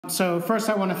So first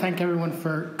I want to thank everyone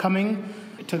for coming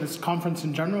to this conference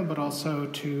in general, but also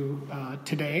to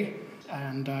today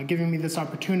and giving me this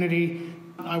opportunity.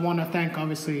 I want to thank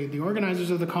obviously the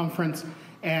organizers of the conference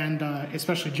and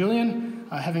especially Julian.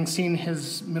 Having seen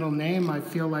his middle name, I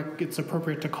feel like it's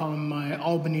appropriate to call him my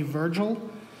Albany Virgil,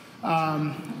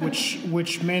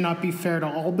 which may not be fair to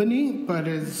Albany, but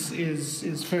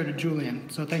is fair to Julian.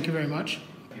 So thank you very much.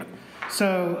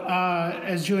 So,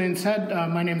 as Julian said,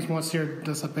 my name is Moacir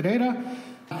Dessa Pereira,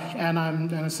 and I'm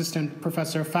an assistant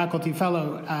professor, faculty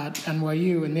fellow at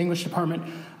NYU in the English department.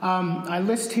 I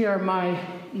list here my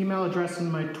email address and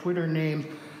my Twitter name,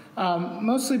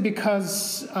 mostly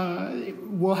because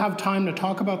we'll have time to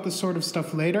talk about this sort of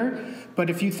stuff later, but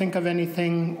if you think of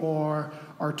anything or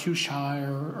are too shy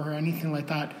or anything like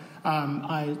that,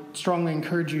 I strongly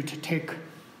encourage you to take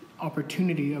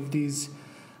opportunity of these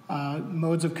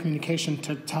modes of communication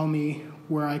to tell me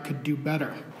where I could do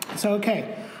better. So,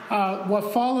 okay,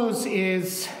 what follows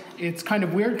is, it's kind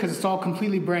of weird because it's all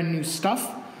completely brand new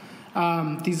stuff.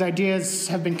 These ideas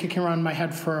have been kicking around in my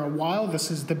head for a while.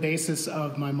 This is the basis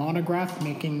of my monograph,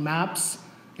 Making Maps.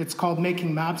 It's called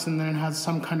Making Maps, and then it has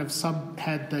some kind of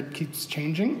subhead that keeps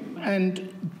changing.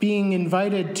 And being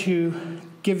invited to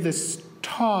give this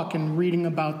talk and reading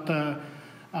about the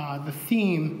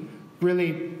theme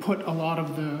really put a lot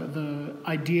of the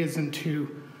ideas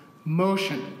into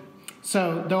motion.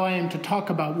 So though I am to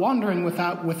talk about wandering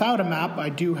without a map, I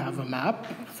do have a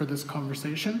map for this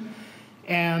conversation.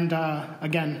 And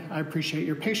again, I appreciate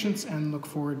your patience and look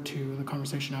forward to the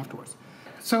conversation afterwards.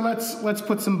 So let's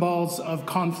put some balls of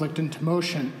conflict into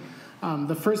motion.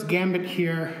 The first gambit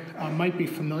here might be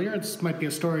familiar. This might be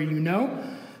a story you know,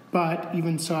 but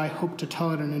even so, I hope to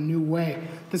tell it in a new way.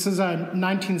 This is a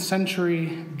 19th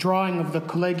century drawing of the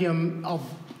Collegium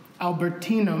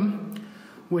Albertinum,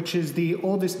 which is the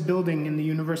oldest building in the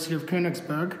University of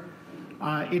Königsberg.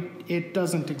 It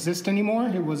doesn't exist anymore.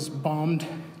 It was bombed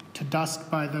to dust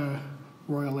by the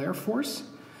Royal Air Force.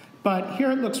 But here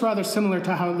it looks rather similar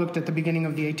to how it looked at the beginning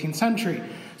of the 18th century.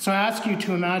 So I ask you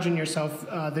to imagine yourself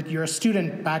that you're a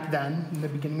student back then, in the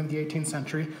beginning of the 18th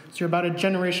century. So you're about a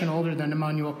generation older than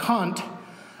Immanuel Kant,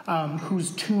 whose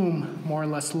tomb more or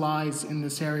less lies in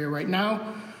this area right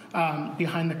now,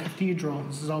 behind the cathedral.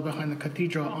 This is all behind the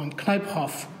cathedral on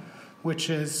Kneiphof, which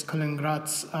is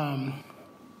Kaliningrad's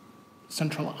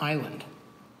central island.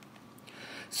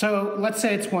 So let's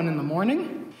say it's 1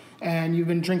 a.m, and you've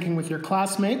been drinking with your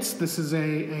classmates. This is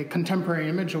a contemporary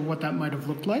image of what that might have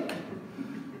looked like.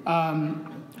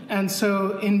 And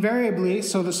so invariably,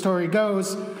 so the story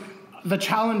goes, the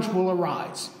challenge will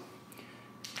arise.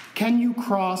 Can you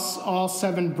cross all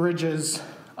 7 bridges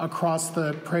across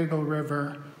the Prego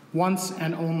River once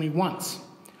and only once?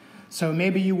 So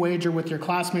maybe you wager with your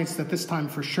classmates that this time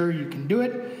for sure you can do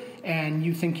it, and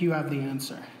you think you have the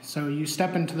answer. So you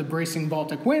step into the bracing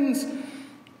Baltic winds,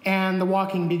 and the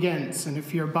walking begins. And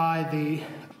if you're by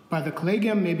the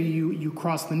Collegium, maybe you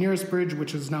cross the nearest bridge,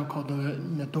 which is now called the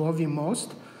Medovi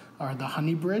Most, or the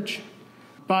Honey Bridge.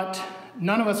 But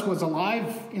none of us was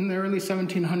alive in the early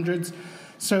 1700s,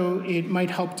 so it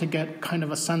might help to get kind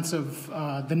of a sense of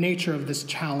the nature of this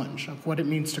challenge, of what it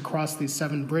means to cross these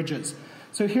 7 bridges.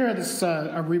 So here this is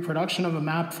a reproduction of a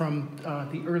map from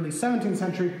the early 17th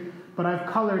century, but I've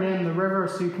colored in the river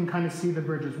so you can kind of see the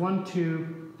bridges. 1,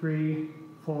 2, 3,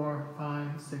 4,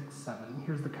 5, 6, 7.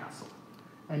 Here's the castle.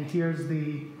 And here's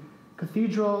the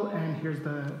cathedral, and here's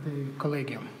the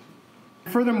Collegium.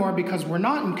 Furthermore, because we're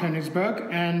not in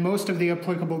Königsberg, and most of the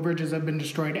applicable bridges have been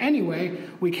destroyed anyway,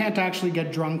 we can't actually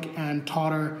get drunk and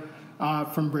totter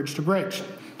from bridge to bridge.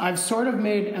 I've sort of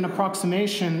made an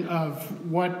approximation of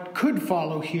what could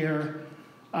follow here,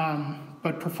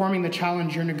 but performing the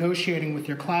challenge you're negotiating with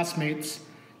your classmates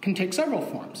can take several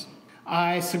forms.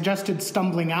 I suggested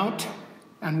stumbling out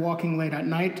and walking late at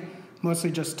night,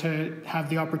 mostly just to have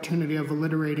the opportunity of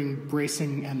alliterating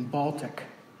bracing and Baltic.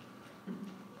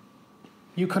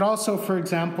 You could also, for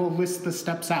example, list the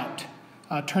steps out,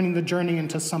 turning the journey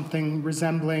into something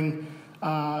resembling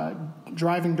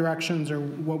driving directions or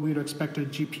what we'd expect a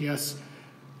GPS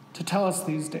to tell us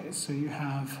these days. So you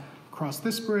have cross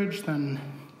this bridge, then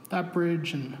that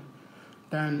bridge, and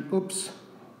then, oops,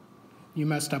 you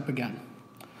messed up again.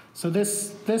 So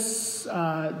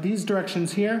these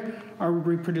directions here are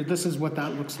reproduced. This is what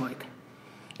that looks like.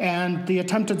 And the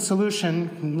attempted solution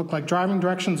can look like driving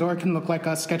directions, or it can look like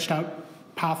a sketched out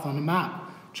path on a map,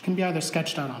 which can be either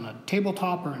sketched out on a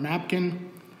tabletop or a napkin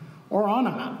or on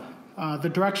a map. The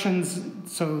directions,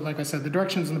 so like I said, the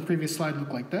directions in the previous slide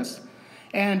look like this.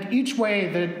 And each way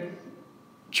that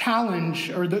challenge,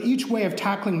 or each way of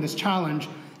tackling this challenge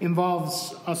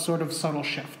involves a sort of subtle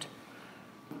shift.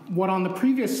 What on the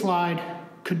previous slide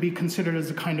could be considered as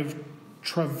a kind of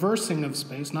traversing of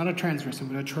space, not a transversing,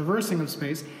 but a traversing of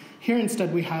space, here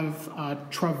instead we have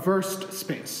traversed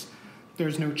space.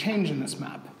 There's no change in this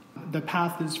map. The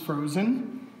path is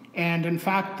frozen, and in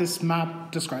fact this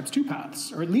map describes two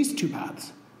paths, or at least two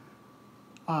paths,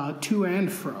 to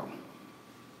and fro.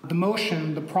 The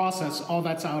motion, the process, all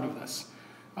that's out of this.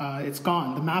 It's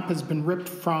gone. The map has been ripped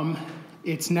from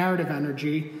its narrative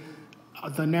energy,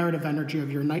 the narrative energy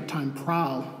of your nighttime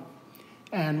prowl,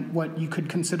 and what you could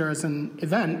consider as an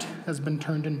event has been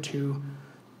turned into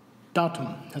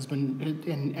datum, has been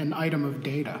an item of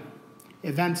data.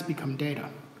 Events become data.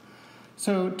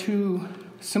 So two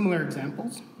similar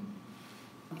examples.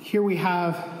 Here we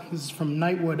have, this is from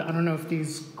Nightwood. I don't know if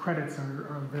these credits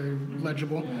are very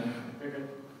legible.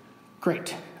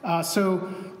 Great. So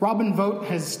Robin Vogt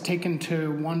has taken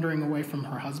to wandering away from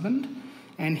her husband.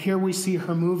 And here we see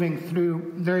her moving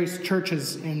through various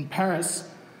churches in Paris.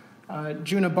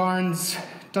 Juna Barnes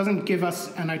doesn't give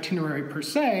us an itinerary per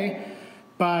se,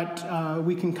 but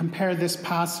we can compare this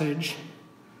passage,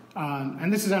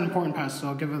 and this is an important passage, so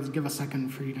I'll give a second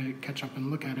for you to catch up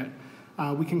and look at it.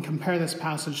 We can compare this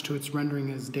passage to its rendering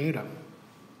as data.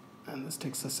 And this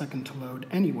takes a second to load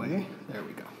anyway. There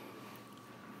we go.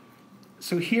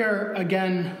 So here,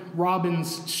 again,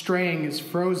 Robin's straying is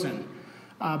frozen.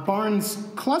 Barnes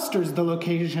clusters the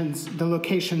locations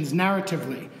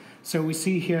narratively. So we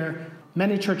see here,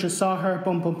 many churches saw her,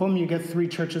 boom, boom, boom, you get 3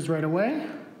 churches right away.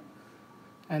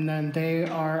 And then they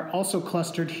are also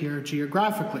clustered here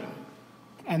geographically.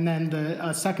 And then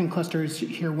the second cluster is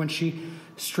here when she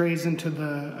strays into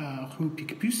the Rue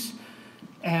Picpus.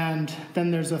 And then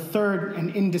there's a third,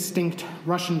 an indistinct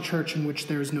Russian church in which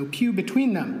there is no pew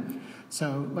between them.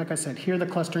 So, like I said, here the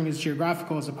clustering is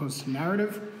geographical as opposed to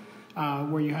narrative,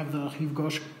 where you have the Rive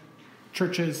Gauche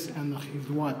churches and the Rive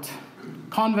Droite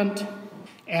convent.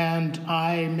 And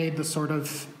I made the sort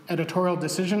of editorial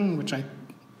decision, which I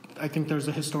think there's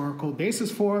a historical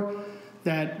basis for,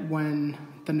 that when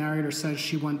the narrator says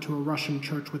she went to a Russian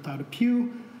church without a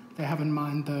pew, they have in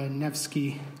mind the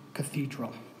Nevsky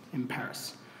Cathedral in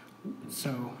Paris.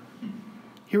 So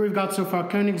here we've got so far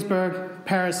Königsberg,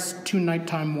 Paris, 2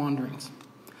 nighttime wanderings.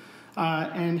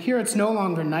 And here it's no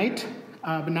longer night,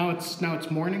 but now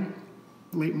it's morning,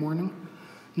 late morning.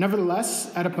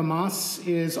 Nevertheless, Oedipa Maas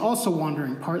is also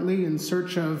wandering, partly in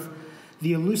search of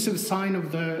the elusive sign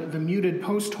of the muted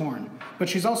post horn. But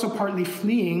she's also partly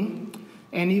fleeing,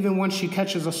 and even when she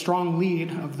catches a strong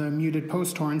lead of the muted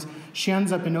post horns, she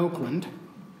ends up in Oakland,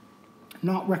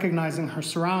 not recognizing her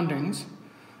surroundings,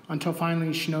 until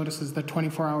finally she notices that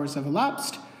 24 hours have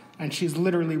elapsed, and she's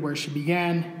literally where she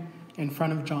began, in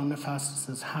front of John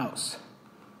Nephastus's house.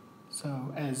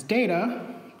 So as data,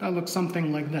 that looks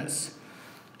something like this,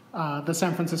 the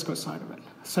San Francisco side of it.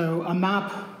 So a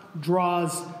map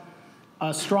draws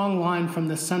a strong line from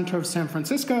the center of San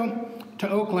Francisco to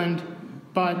Oakland,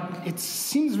 but it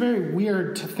seems very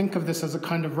weird to think of this as a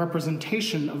kind of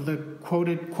representation of the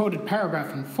quoted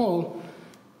paragraph in full,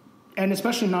 and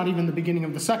especially not even the beginning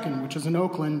of the second, which is in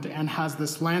Oakland and has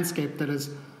this landscape that has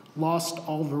lost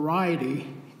all variety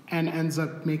and ends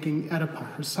up making Oedipa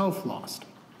herself lost.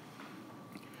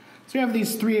 So you have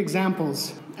these 3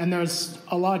 examples, and there's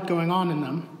a lot going on in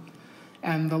them,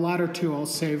 and the latter 2 I'll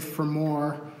save for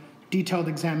more detailed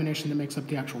examination that makes up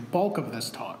the actual bulk of this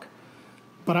talk.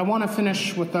 But I want to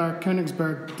finish with our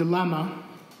Königsberg dilemma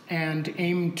and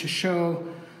aim to show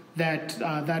that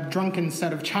that drunken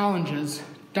set of challenges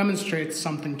demonstrates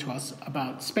something to us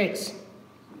about space.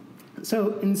 So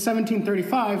in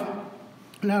 1735,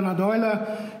 Leonhard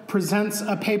Euler presents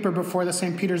a paper before the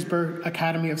St. Petersburg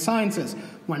Academy of Sciences.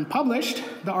 When published,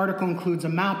 the article includes a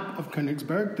map of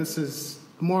Königsberg. This is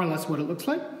more or less what it looks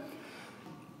like.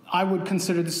 I would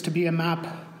consider this to be a map,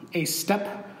 a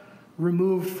step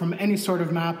removed from any sort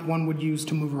of map one would use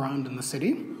to move around in the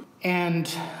city.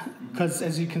 And because,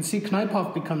 as you can see,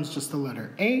 Kneiphof becomes just the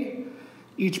letter A.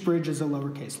 Each bridge is a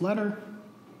lowercase letter.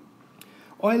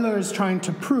 Euler is trying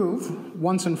to prove,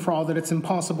 once and for all, that it's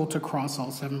impossible to cross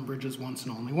all 7 bridges once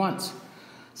and only once.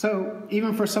 So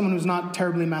even for someone who's not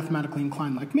terribly mathematically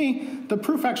inclined like me, the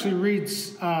proof actually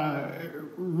reads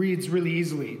really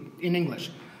easily in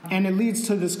English. And it leads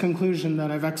to this conclusion that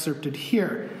I've excerpted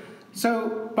here.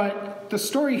 So, but the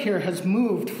story here has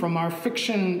moved from our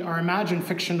fiction, our imagined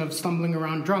fiction of stumbling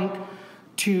around drunk,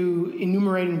 to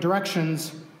enumerating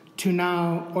directions, to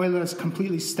now Euler's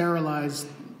completely sterilized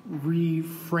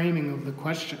reframing of the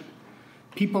question.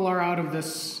 People are out of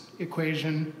this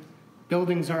equation,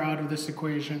 buildings are out of this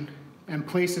equation, and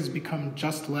places become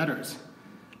just letters.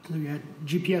 So you had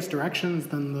GPS directions,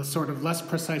 then the sort of less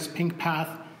precise pink path,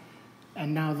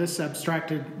 and now this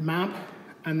abstracted map,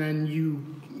 and then you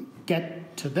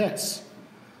get to this.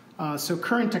 So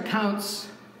current accounts,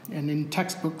 and in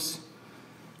textbooks,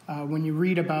 when you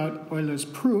read about Euler's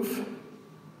proof,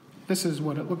 this is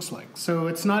what it looks like. So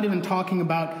it's not even talking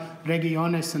about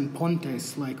regiones and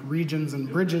pontes, like regions and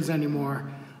bridges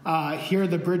anymore. Here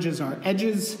the bridges are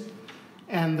edges,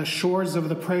 and the shores of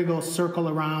the prego circle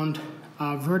around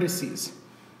vertices.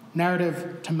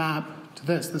 Narrative to map to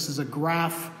this. This is a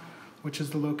graph, which is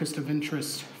the locus of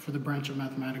interest for the branch of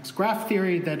mathematics graph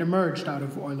theory that emerged out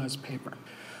of Euler's paper.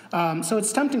 So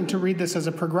it's tempting to read this as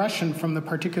a progression from the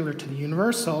particular to the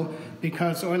universal,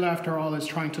 because Euler, after all, is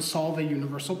trying to solve a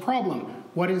universal problem.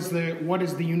 What is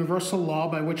the universal law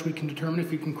by which we can determine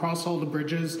if you can cross all the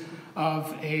bridges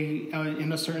of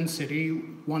in a certain city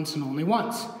once and only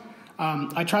once?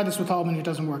 I tried this with Albany; it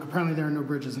doesn't work. Apparently, there are no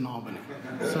bridges in Albany.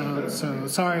 So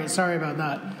sorry about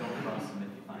that.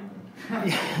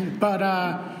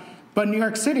 But New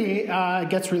York City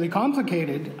gets really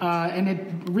complicated, and it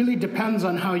really depends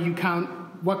on how you count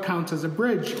what counts as a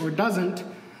bridge or doesn't.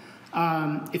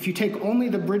 If you take only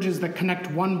the bridges that connect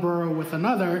one borough with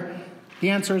another, the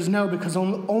answer is no, because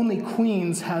only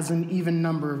Queens has an even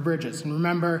number of bridges. And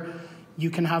remember,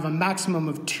 you can have a maximum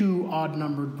of 2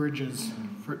 odd-numbered bridges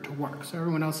for it to work. So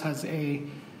everyone else has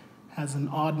an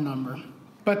odd number.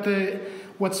 But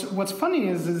what's funny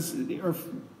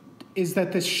is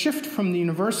that this shift from the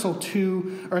universal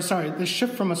this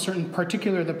shift from a certain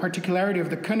the particularity of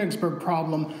the Königsberg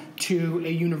problem to a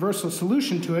universal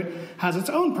solution to it has its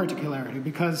own particularity,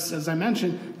 because, as I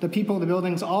mentioned, the people, the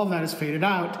buildings, all of that is faded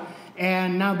out.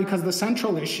 And now, because the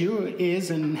central issue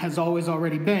is, and has always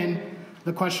already been,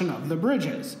 the question of the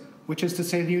bridges, which is to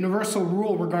say the universal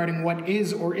rule regarding what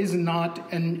is or is not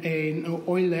an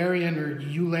Eulerian or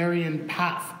Eulerian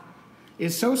path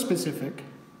is so specific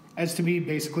as to be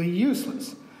basically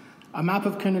useless. A map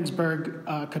of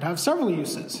Königsberg could have several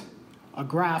uses. A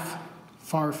graph,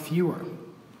 far fewer.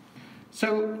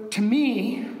 So to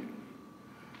me,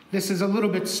 this is a little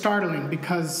bit startling,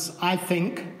 because I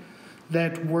think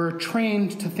that we're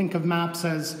trained to think of maps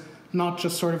as not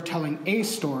just sort of telling a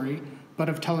story, but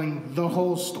of telling the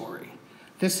whole story.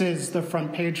 This is the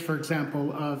front page, for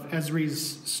example, of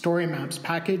Esri's story maps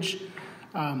package.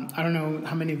 I don't know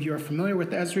how many of you are familiar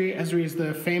with Esri. Esri is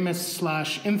the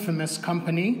famous/infamous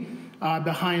company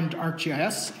behind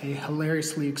ArcGIS, a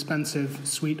hilariously expensive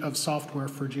suite of software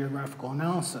for geographical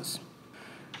analysis.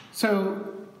 So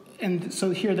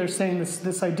here they're saying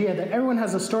this idea that everyone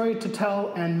has a story to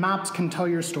tell, and maps can tell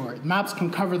your story. Maps can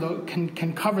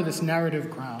cover this narrative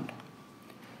ground.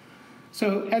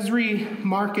 So Esri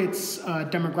markets a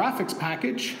demographics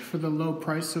package for the low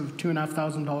price of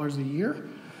 $2,500 a year.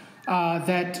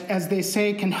 That, as they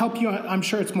say, can help you. I'm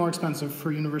sure it's more expensive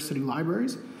for university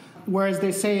libraries, whereas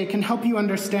they say it can help you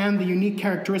understand the unique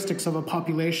characteristics of a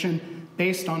population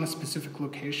based on a specific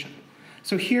location.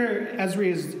 So here,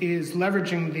 Esri is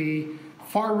leveraging the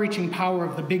far-reaching power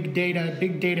of the big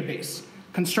database,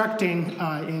 constructing,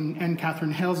 in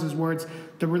Catherine Hales's words,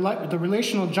 the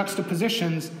relational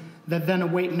juxtapositions that then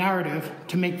await narrative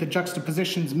to make the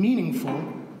juxtapositions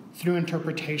meaningful through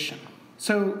interpretation.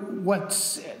 So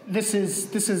this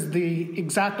is the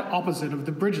exact opposite of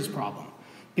the bridges problem,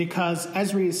 because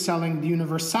Esri is selling the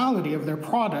universality of their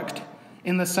product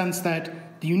in the sense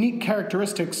that the unique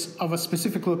characteristics of a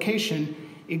specific location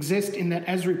exist in that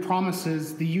Esri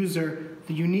promises the user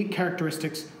the unique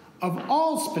characteristics of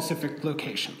all specific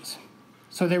locations.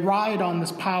 So they ride on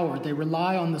this power. They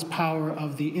rely on this power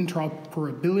of the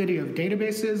interoperability of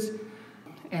databases.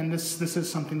 And this is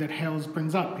something that Hales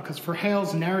brings up, because for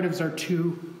Hales, narratives are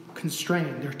too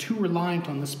constrained. They're too reliant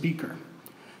on the speaker.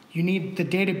 You need the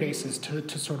databases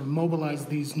to sort of mobilize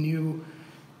these new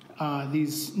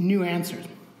answers.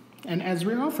 And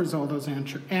Esri offers all those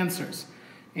answers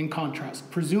in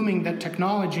contrast, presuming that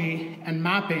technology and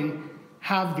mapping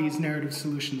have these narrative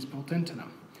solutions built into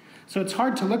them. So it's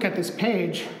hard to look at this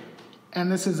page,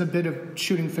 and this is a bit of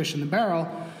shooting fish in the barrel,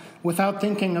 without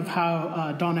thinking of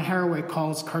how Donna Haraway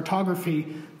calls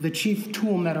cartography the chief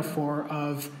tool metaphor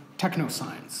of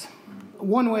technoscience.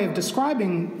 One way of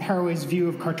describing Haraway's view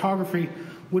of cartography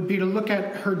would be to look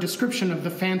at her description of the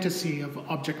fantasy of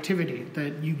objectivity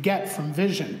that you get from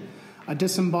vision. A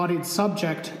disembodied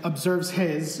subject observes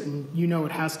his, and you know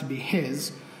it has to be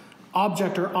his,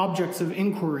 object or objects of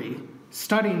inquiry,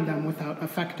 studying them without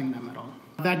affecting them at all.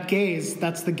 That gaze,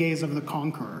 that's the gaze of the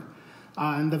conqueror.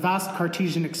 And the vast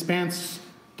Cartesian expanse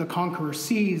the conqueror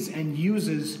sees and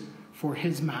uses for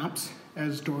his maps,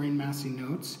 as Doreen Massey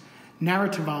notes,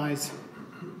 narrativize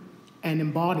and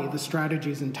embody the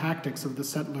strategies and tactics of the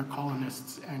settler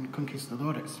colonists and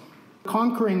conquistadores.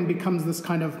 Conquering becomes this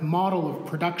kind of model of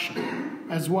production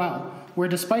as well, where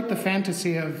despite the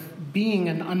fantasy of being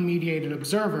an unmediated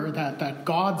observer, that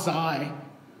God's eye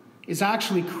is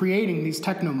actually creating these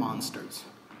techno-monsters.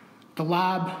 The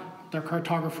lab, their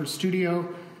cartographer's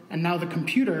studio, and now the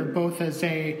computer, both as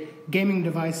a gaming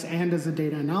device and as a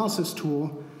data analysis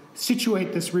tool,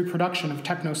 situate this reproduction of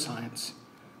technoscience,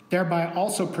 thereby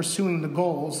also pursuing the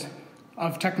goals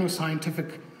of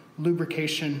technoscientific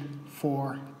lubrication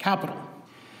for capital.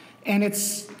 And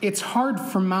it's hard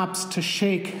for maps to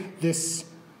shake this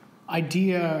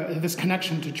idea, this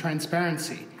connection to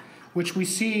transparency, which we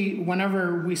see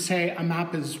whenever we say a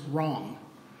map is wrong.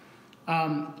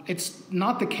 It's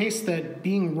not the case that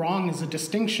being wrong is a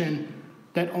distinction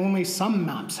that only some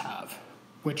maps have,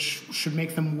 which should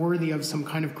make them worthy of some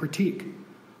kind of critique.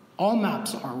 All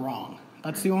maps are wrong.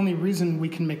 That's the only reason we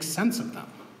can make sense of them.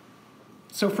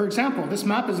 So, for example, this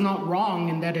map is not wrong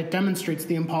in that it demonstrates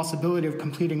the impossibility of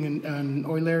completing an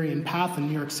Eulerian path in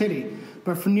New York City,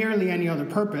 but for nearly any other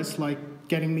purpose, like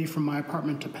getting me from my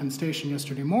apartment to Penn Station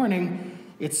yesterday morning,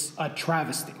 it's a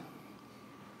travesty.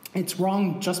 It's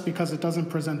wrong just because it doesn't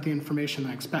present the information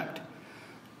I expect.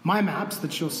 My maps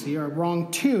that you'll see are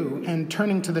wrong too, and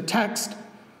turning to the text,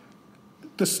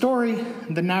 the story,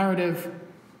 the narrative,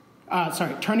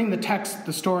 turning the text,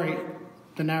 the story,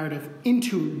 the narrative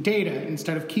into data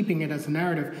instead of keeping it as a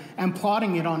narrative and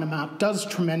plotting it on a map does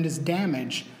tremendous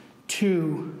damage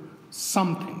to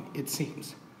something, it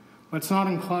seems. But it's not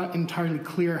entirely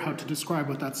clear how to describe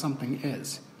what that something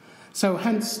is. So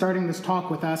hence, starting this talk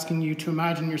with asking you to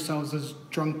imagine yourselves as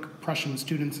drunk Prussian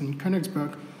students in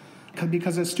Königsberg,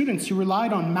 because as students, you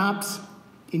relied on maps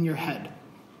in your head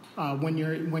when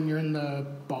you're in the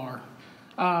bar.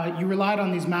 You relied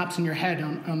on these maps in your head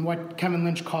on what Kevin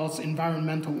Lynch calls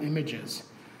environmental images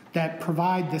that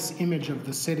provide this image of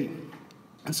the city.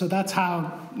 And so that's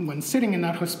how, when sitting in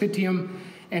that hospitium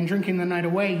and drinking the night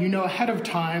away, you know ahead of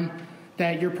time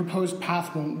that your proposed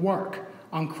path won't work.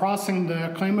 On crossing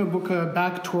the Kleimerbrücke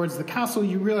back towards the castle,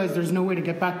 you realize there's no way to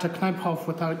get back to Kneiphof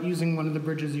without using one of the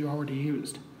bridges you already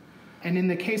used. And in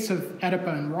the case of Oedipa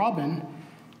and Robin,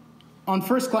 on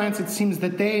first glance, it seems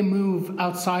that they move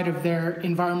outside of their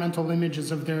environmental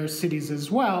images of their cities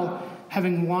as well,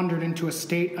 having wandered into a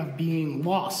state of being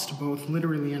lost, both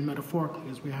literally and metaphorically,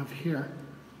 as we have here.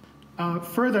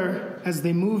 Further, as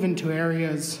they move into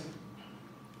areas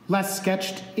less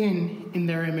sketched in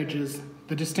their images,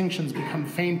 the distinctions become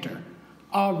fainter.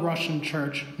 A Russian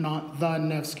church, not the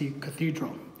Nevsky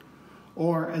Cathedral.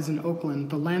 Or, as in Oakland,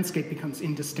 the landscape becomes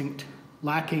indistinct,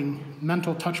 lacking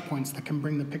mental touch points that can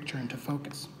bring the picture into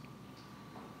focus.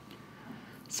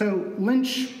 So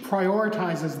Lynch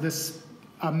prioritizes this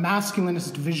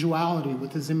masculinist visuality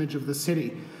with his image of the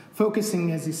city,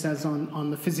 focusing, as he says,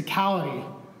 on the physicality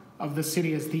of the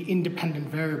city as the independent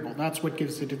variable. That's what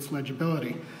gives it its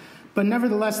legibility. But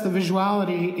nevertheless, the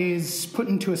visuality is put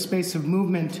into a space of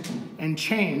movement and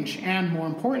change, and more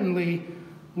importantly,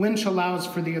 Lynch allows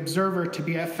for the observer to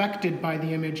be affected by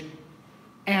the image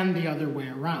and the other way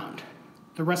around.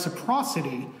 The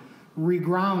reciprocity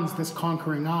regrounds this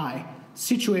conquering eye,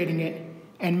 situating it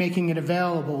and making it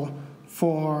available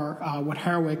for what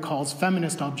Haraway calls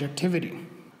feminist objectivity.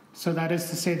 So that is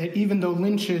to say that even though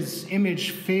Lynch's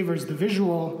image favors the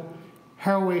visual,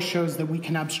 Haraway shows that we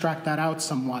can abstract that out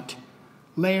somewhat,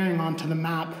 layering onto the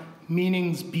map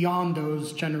meanings beyond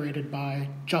those generated by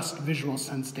just visual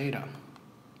sense data.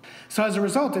 So as a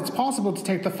result, it's possible to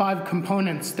take the 5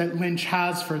 components that Lynch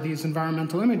has for these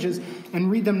environmental images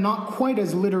and read them not quite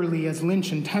as literally as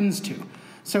Lynch intends to.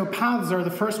 So paths are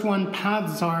the first one.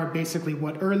 Paths are basically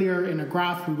what earlier in a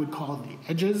graph we would call the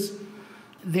edges.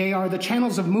 They are the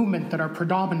channels of movement that are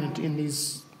predominant in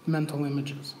these mental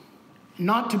images.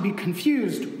 Not to be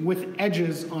confused with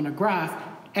edges on a graph,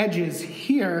 edges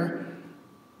here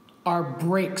are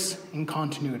breaks in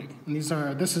continuity. And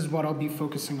this is what I'll be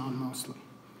focusing on mostly.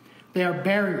 They are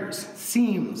barriers,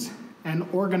 seams, and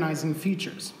organizing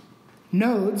features.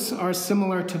 Nodes are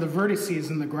similar to the vertices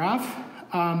in the graph,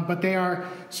 but they are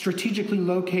strategically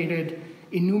located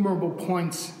innumerable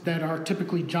points that are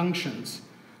typically junctions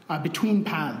between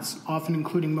paths, often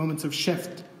including moments of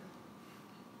shift,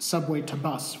 subway to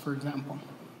bus, for example.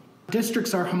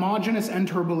 Districts are homogeneous,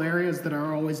 enterable areas that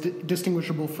are always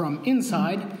distinguishable from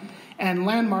inside, and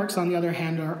landmarks, on the other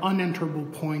hand, are unenterable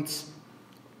points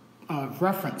of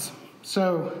reference.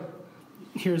 So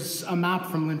here's a map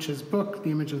from Lynch's book, The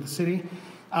Image of the City.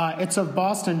 It's of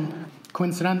Boston,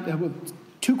 with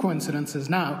 2 coincidences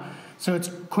now. So it's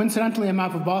coincidentally a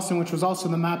map of Boston, which was also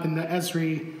the map in the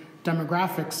Esri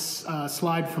demographics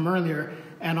slide from earlier,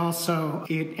 and also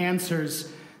it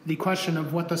answers the question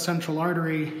of what the central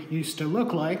artery used to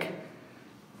look like,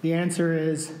 the answer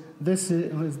is,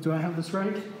 do I have this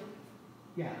right?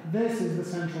 Yeah, this is the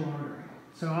central artery.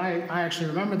 So I actually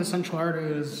remember the central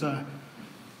artery is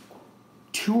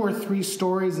 2 or 3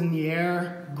 stories in the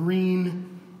air,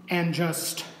 green, and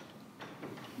just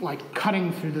like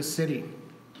cutting through the city.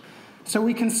 So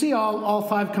we can see all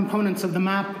 5 components of the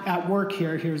map at work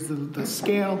here. Here's the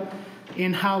scale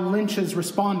in how Lynch's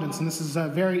respondents, and this is a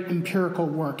very empirical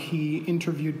work. He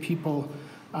interviewed people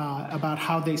about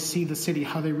how they see the city,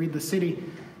 how they read the city,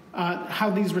 how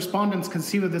these respondents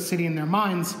conceive of the city in their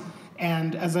minds.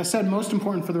 And as I said, most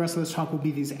important for the rest of this talk will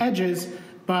be these edges.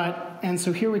 And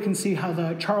so here we can see how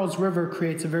the Charles River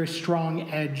creates a very strong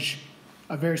edge,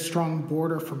 a very strong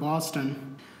border for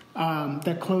Boston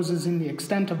that closes in the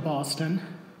extent of Boston.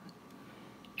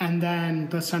 And then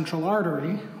the central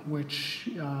artery, which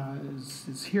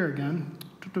is here again,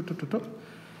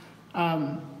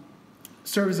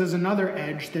 serves as another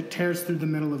edge that tears through the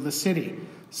middle of the city.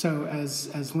 So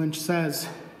as Lynch says,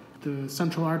 the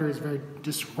central artery is very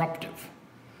disruptive.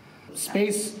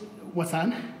 Space, what's that?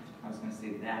 I was going to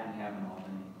say that we have in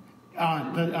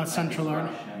Albany. The central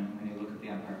artery. When you look at the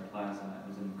Empire Plaza, it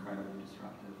was incredibly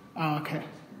disruptive. Okay.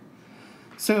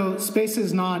 So space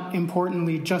is not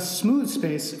importantly just smooth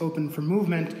space open for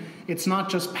movement. It's not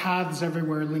just paths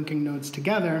everywhere linking nodes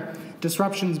together.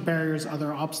 Disruptions, barriers,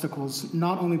 other obstacles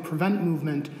not only prevent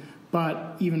movement,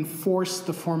 but even force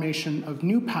the formation of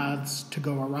new paths to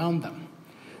go around them.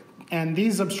 And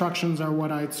these obstructions are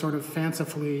what I'd sort of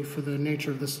fancifully, for the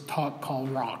nature of this talk, call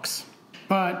rocks.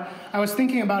 But I was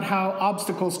thinking about how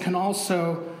obstacles can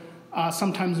also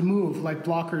sometimes move, like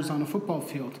blockers on a football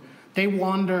field. They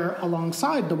wander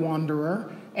alongside the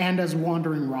wanderer, and as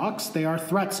wandering rocks, they are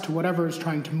threats to whatever is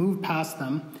trying to move past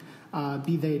them,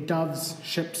 be they doves,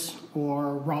 ships,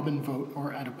 or robin vote,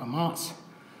 or Oedipa moss.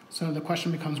 So the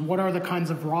question becomes, what are the kinds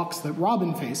of rocks that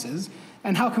Robin faces,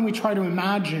 and how can we try to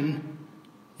imagine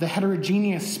the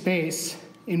heterogeneous space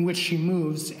in which she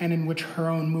moves and in which her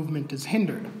own movement is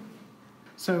hindered?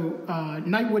 So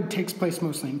Knightwood takes place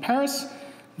mostly in Paris.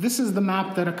 This is the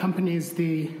map that accompanies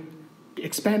the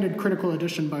expanded critical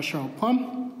edition by Charles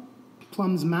Plum.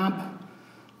 Plum's map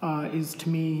is, to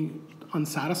me,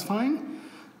 unsatisfying,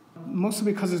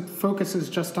 mostly because it focuses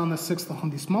just on the 6th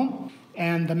arrondissement.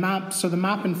 And the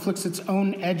map inflicts its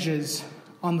own edges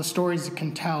on the stories it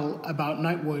can tell about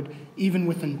Knightwood, even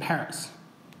within Paris.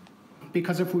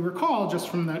 Because if we recall, just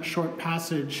from that short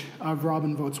passage of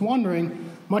Robin Vote's Wandering,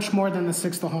 much more than the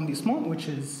 6th arrondissement, which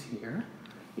is here,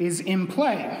 is in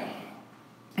play.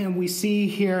 And we see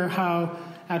here how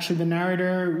actually the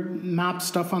narrator maps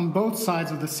stuff on both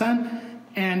sides of the Seine.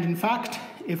 And in fact,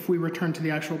 if we return to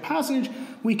the actual passage,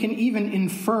 we can even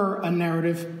infer a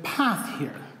narrative path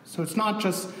here. So it's not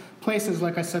just places,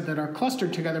 like I said, that are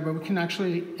clustered together, but we can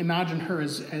actually imagine her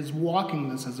as walking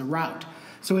this as a route.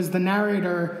 So is the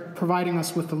narrator providing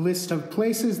us with a list of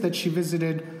places that she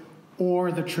visited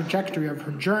or the trajectory of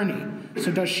her journey?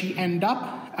 So does she end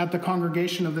up at the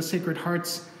Congregation of the Sacred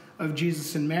Hearts of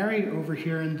Jesus and Mary over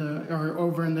in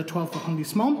the 12th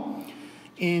arrondissement,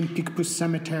 in Picpus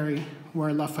Cemetery,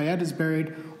 where Lafayette is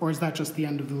buried, or is that just the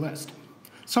end of the list?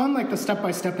 So unlike the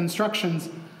step-by-step instructions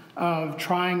of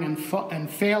trying and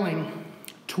failing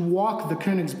to walk the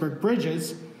Königsberg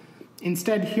bridges,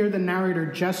 instead here the narrator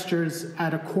gestures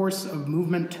at a course of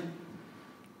movement,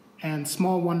 and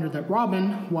small wonder that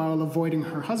Robin, while avoiding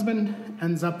her husband,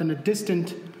 ends up in a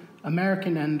distant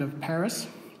American end of Paris,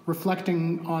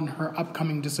 reflecting on her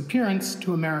upcoming disappearance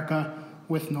to America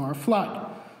with Nora Flood.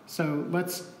 So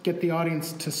let's get the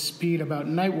audience to speed about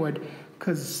Knightwood,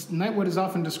 because Knightwood is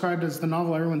often described as the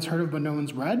novel everyone's heard of but no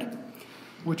one's read,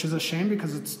 which is a shame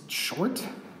because it's short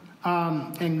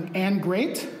and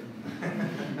great.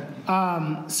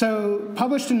 So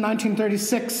published in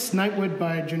 1936, Knightwood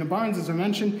by Juna Barnes, as I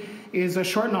mentioned, is a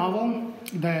short novel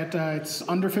that it's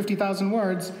under 50,000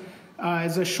 words.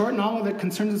 Is a short novel that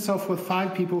concerns itself with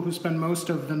 5 people who spend most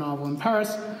of the novel in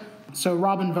Paris. So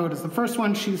Robin Vote is the first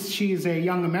one. She's a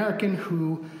young American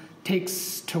who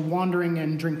takes to wandering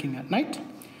and drinking at night.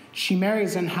 She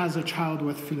marries and has a child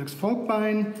with Felix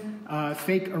Volkbein, a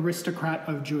fake aristocrat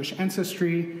of Jewish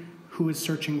ancestry who is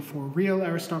searching for real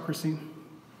aristocracy.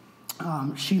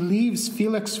 She leaves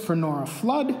Felix for Nora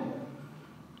Flood,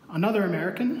 another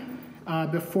American,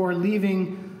 before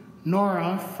leaving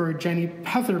Nora for Jenny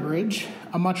Petherbridge,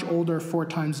 a much older 4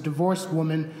 times divorced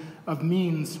woman of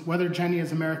means. Whether Jenny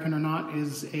is American or not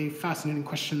is a fascinating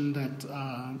question that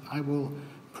I will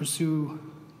pursue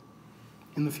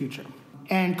in the future.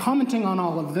 And commenting on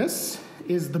all of this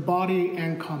is the body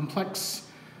and complex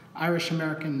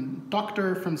Irish-American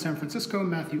doctor from San Francisco,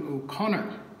 Matthew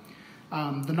O'Connor.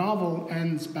 The novel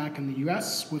ends back in the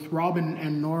US with Robin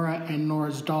and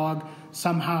Nora's dog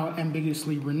somehow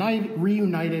ambiguously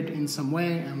reunited in some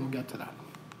way, and we'll get to that.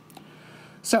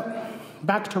 So,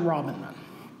 back to Robin then.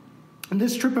 And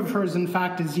this trip of hers, in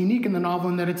fact, is unique in the novel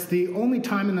in that it's the only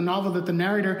time in the novel that the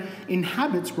narrator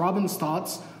inhabits Robin's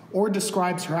thoughts or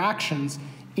describes her actions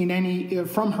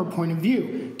from her point of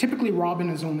view. Typically, Robin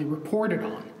is only reported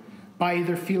on by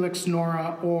either Felix,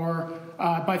 Nora,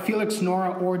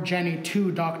 or Jenny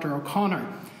to Dr. O'Connor.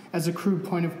 As a crude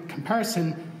point of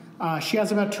comparison, she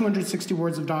has about 260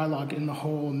 words of dialogue in the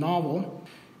whole novel,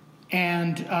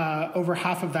 and over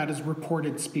half of that is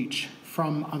reported speech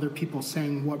from other people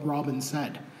saying what Robin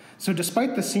said. So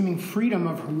despite the seeming freedom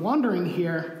of her wandering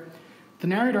here, the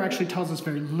narrator actually tells us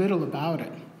very little about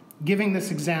it, giving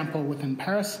this example within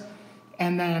Paris,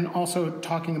 and then also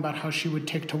talking about how she would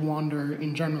take to wander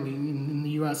generally in the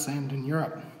US and in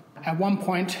Europe. At one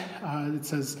point, it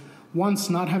says, once,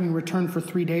 not having returned for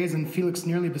 3 days and Felix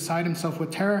nearly beside himself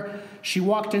with terror, she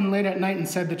walked in late at night and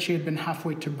said that she had been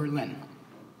halfway to Berlin.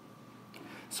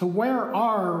 So where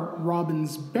are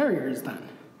Robin's barriers then?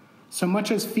 So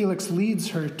much as Felix leads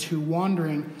her to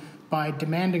wandering by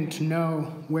demanding to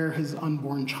know where his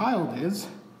unborn child is,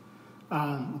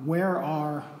 where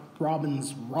are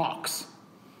Robin's rocks?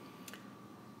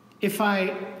 If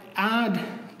I add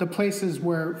the places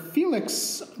where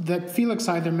Felix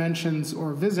either mentions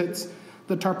or visits,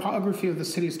 the topography of the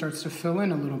city starts to fill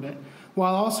in a little bit,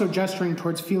 while also gesturing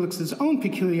towards Felix's own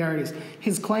peculiarities.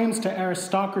 His claims to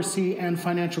aristocracy and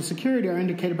financial security are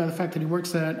indicated by the fact that he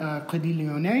works at Crédit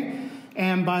Lyonnais,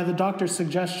 and by the doctor's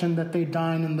suggestion that they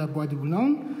dine in the Bois de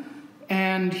Boulogne.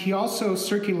 And he also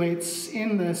circulates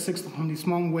in the 6th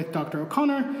arrondissement with Dr.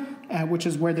 O'Connor, which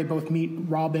is where they both meet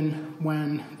Robin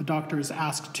when the doctor is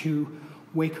asked to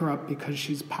wake her up because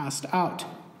she's passed out.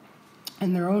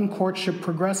 And their own courtship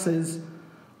progresses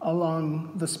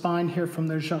along the spine here from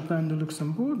the Jardin de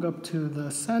Luxembourg up to the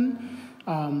Seine,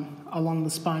 along the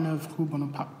spine of Rue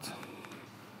Bonaparte.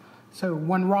 So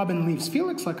when Robin leaves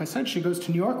Felix, like I said, she goes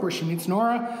to New York where she meets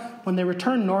Nora. When they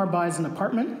return, Nora buys an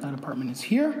apartment. That apartment is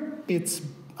here. It's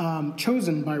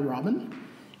chosen by Robin.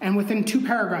 And within 2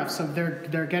 paragraphs of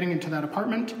their getting into that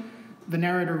apartment, the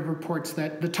narrator reports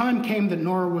that the time came that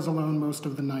Nora was alone most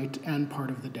of the night and part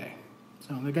of the day.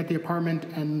 So they get the apartment,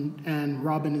 and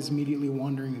Robin is immediately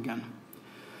wandering again.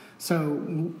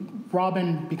 So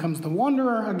Robin becomes the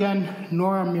wanderer again.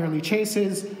 Nora merely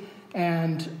chases,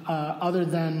 and other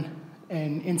than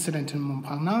an incident in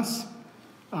Montparnasse,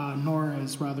 Nora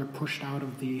is rather pushed out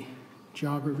of the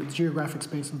geographic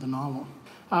space of the novel.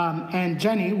 And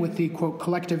Jenny, with the, quote,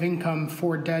 collective income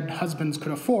 4 dead husbands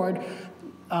could afford,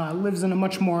 lives in a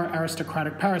much more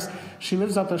aristocratic Paris. She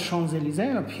lives at the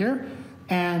Champs-Élysées up here,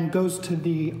 and goes to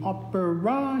the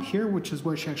Opera here, which is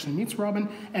where she actually meets Robin,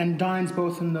 and dines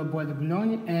both in the Bois de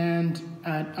Boulogne and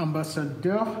at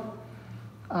Ambassadeur,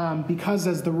 because,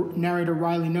 as the narrator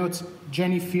Riley notes,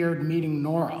 Jenny feared meeting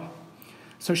Nora.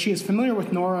 So she is familiar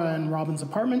with Nora and Robin's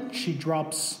apartment. She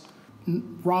drops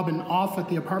Robin off at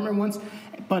the apartment once,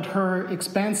 but her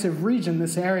expansive region,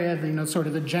 this area, sort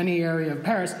of the Jenny area of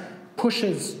Paris,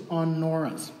 pushes on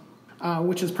Nora's.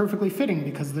 Which is perfectly fitting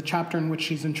because the chapter in which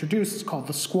she's introduced is called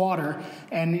The Squatter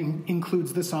and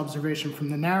includes this observation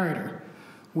from the narrator,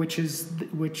 which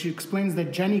explains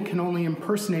that Jenny can only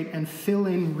impersonate and fill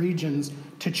in regions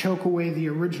to choke away the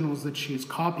originals that she is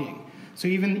copying. So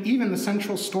even the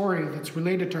central story that's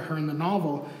related to her in the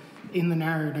novel, in the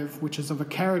narrative, which is of a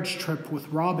carriage trip with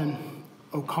Robin,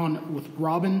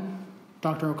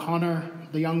 Dr. O'Connor,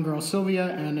 the young girl Sylvia,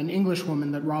 and an English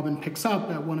woman that Robin picks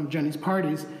up at one of Jenny's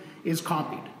parties, is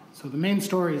copied. So the main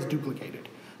story is duplicated,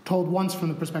 told once from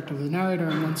the perspective of the narrator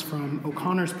and once from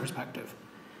O'Connor's perspective.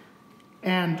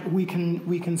 And we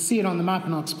can see it on the map,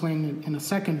 and I'll explain it in a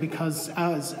second, because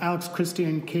as Alex Christie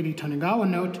and Katie Tanigawa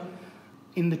note,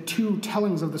 in the 2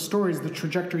 tellings of the stories, the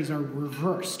trajectories are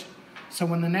reversed. So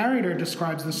when the narrator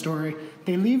describes the story,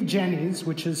 they leave Jenny's,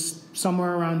 which is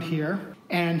somewhere around here,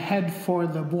 and head for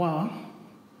the Bois,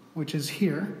 which is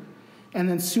here. And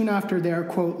then soon after they're,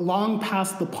 quote, long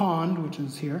past the pond, which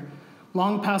is here,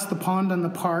 long past the pond and the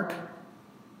park,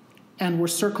 and we're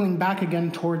circling back again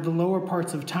toward the lower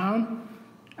parts of town.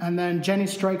 And then Jenny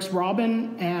strikes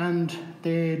Robin, and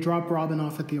they drop Robin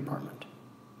off at the apartment.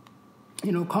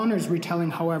 In O'Connor's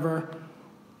retelling, however,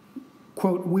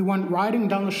 quote, we went riding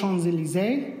down the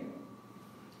Champs-Élysées,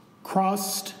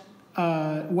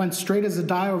 went straight as a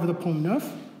die over the Pont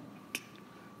Neuf,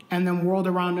 and then whirled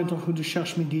around into Rue de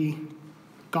Cherche-Midi.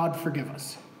 God forgive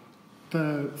us.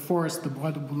 The forest, the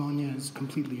Bois de Boulogne, is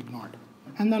completely ignored.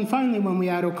 And then finally, when we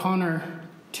add O'Connor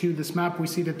to this map, we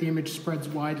see that the image spreads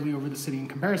widely over the city in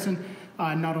comparison.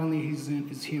 Not only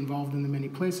is he involved in the many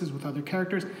places with other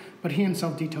characters, but he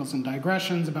himself details in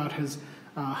digressions about his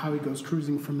how he goes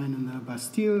cruising for men in the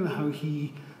Bastille, how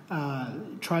he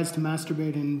tries to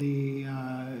masturbate in the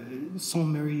Saint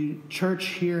Mary Church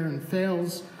here and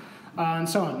fails, and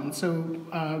so on. And so,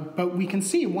 but we can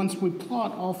see once we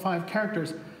plot all 5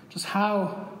 characters just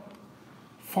how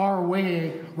far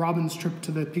away Robin's trip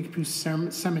to the Picpus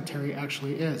cemetery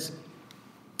actually is.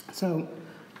 So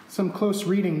some close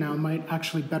reading now might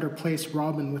actually better place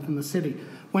Robin within the city.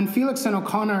 When Felix and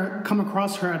O'Connor come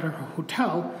across her at her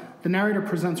hotel, the narrator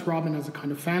presents Robin as a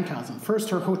kind of phantasm. First,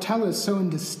 her hotel is so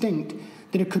indistinct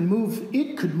that it could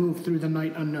move through the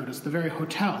night unnoticed, the very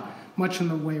hotel, much in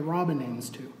the way Robin aims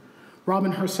to.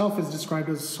 Robin herself is described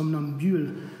as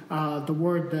somnambule, the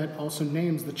word that also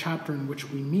names the chapter in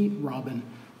which we meet Robin.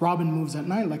 Robin moves at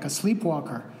night like a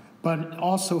sleepwalker, but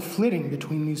also flitting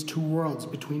between these two worlds,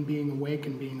 between being awake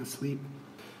and being asleep.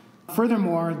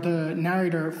 Furthermore, the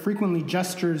narrator frequently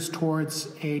gestures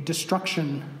towards a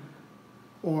destruction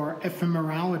or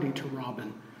ephemerality to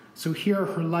Robin. So here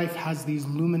her life has these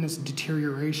luminous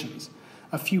deteriorations.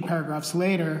 A few paragraphs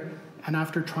later, and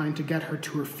after trying to get her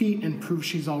to her feet and prove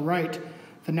she's all right,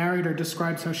 the narrator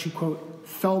describes how she, quote,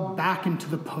 fell back into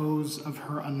the pose of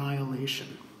her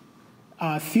annihilation.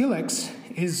 Felix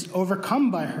is overcome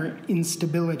by her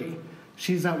instability.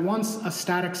 She's at once a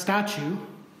static statue,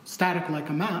 static like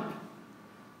a map,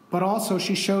 but also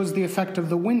she shows the effect of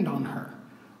the wind on her.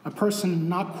 A person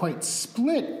not quite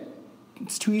split,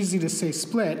 it's too easy to say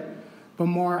split, but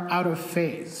more out of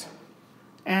phase.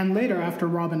 And later, after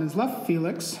Robin has left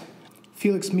Felix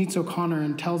meets O'Connor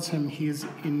and tells him he is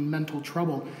in mental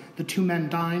trouble. The 2 men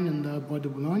dine in the Bois de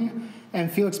Boulogne,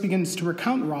 and Felix begins to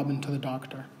recount Robin to the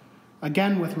doctor,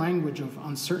 again with language of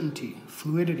uncertainty,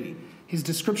 fluidity. His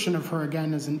description of her,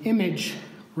 again, as an image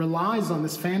relies on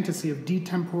this fantasy of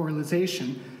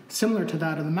detemporalization, similar to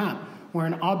that of the map, where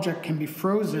an object can be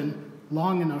frozen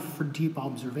long enough for deep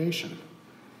observation.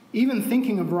 Even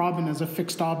thinking of Robin as a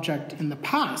fixed object in the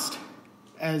past,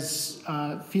 as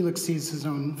Felix sees his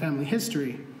own family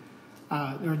history,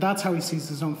 or that's how he sees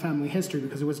his own family history,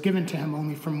 because it was given to him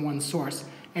only from one source,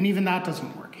 and even that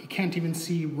doesn't work. He can't even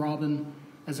see Robin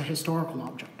as a historical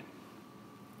object.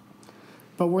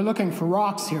 But we're looking for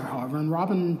rocks here, however,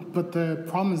 but the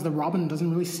problem is that Robin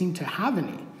doesn't really seem to have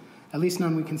any, at least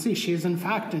none we can see. She is, in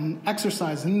fact, an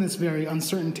exercise in this very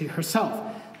uncertainty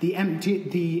herself, the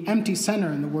empty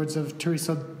center, in the words of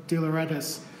Teresa de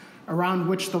Loretas, around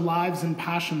which the lives and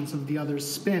passions of the others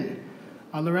spin.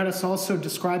 Loretas also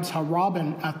describes how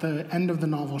Robin, at the end of the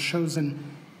novel, shows an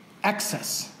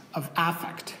excess of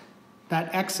affect.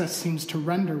 That excess seems to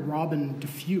render Robin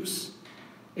diffuse,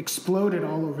 exploded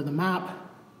all over the map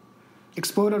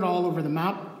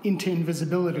into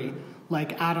invisibility,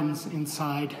 like atoms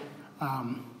inside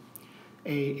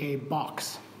a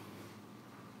box.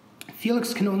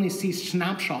 Felix can only see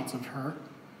snapshots of her,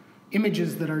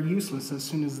 images that are useless as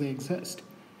soon as they exist.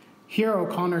 Here,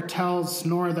 O'Connor tells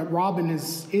Nora that Robin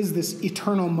is this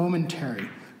eternal momentary,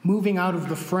 moving out of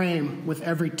the frame with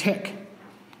every tick.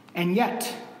 And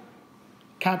yet,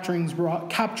 capturing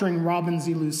Robin's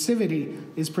elusivity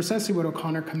is precisely what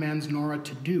O'Connor commands Nora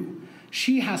to do.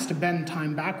 She has to bend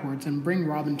time backwards and bring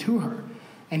Robin to her.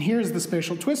 And here's the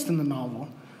spatial twist in the novel,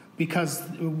 because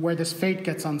where this fate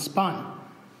gets unspun.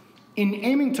 In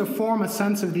aiming to form a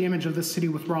sense of the image of the city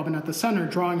with Robin at the center,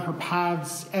 drawing her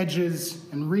paths, edges,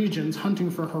 and regions,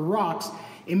 hunting for her rocks,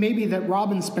 it may be that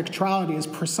Robin's spectrality is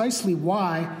precisely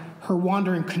why her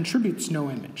wandering contributes no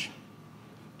image.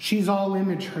 She's all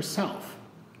image herself,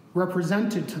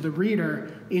 represented to the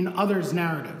reader in others'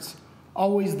 narratives,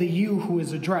 always the you who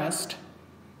is addressed,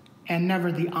 and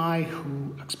never the I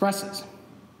who expresses.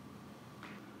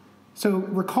 So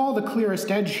recall the clearest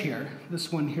edge here,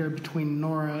 this one here between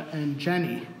Nora and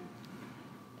Jenny.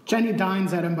 Jenny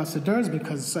dines at Ambassadeurs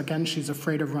because, again, she's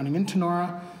afraid of running into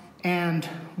Nora. And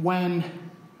when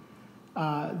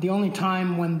the only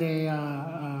time when they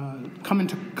come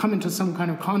into some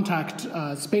kind of contact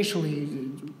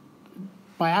spatially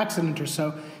by accident or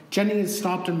so, Jenny is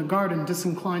stopped in the garden,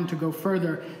 disinclined to go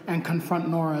further and confront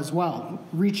Nora as well,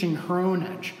 reaching her own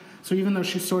edge. So even though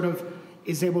she sort of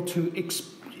is able to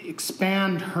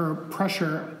expand her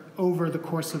pressure over the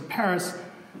course of Paris,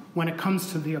 when it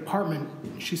comes to the apartment,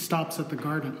 she stops at the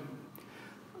garden.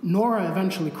 Nora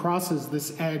eventually crosses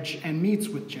this edge and meets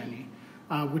with Jenny,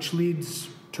 which leads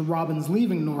to Robin's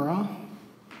leaving Nora,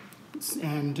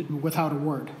 and without a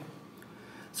word.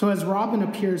 So as Robin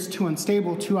appears too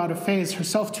unstable, too out of phase,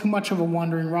 herself too much of a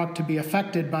wandering rock to be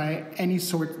affected by any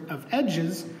sort of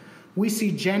edges, we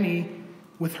see Jenny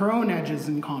with her own edges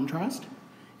in contrast.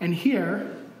 And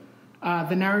here,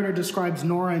 the narrator describes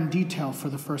Nora in detail for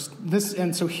the first,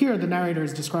 so here the narrator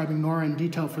is describing Nora in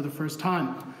detail for the first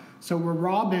time. So where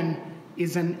Robin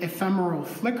is an ephemeral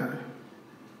flicker,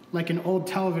 like an old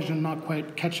television not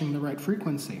quite catching the right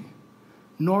frequency,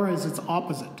 Nora is its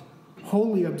opposite,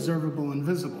 wholly observable and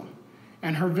visible.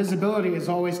 And her visibility is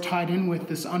always tied in with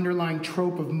this underlying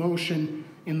trope of motion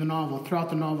in the novel. Throughout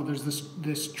the novel, there's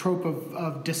this trope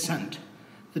of descent,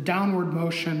 the downward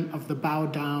motion of the bow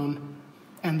down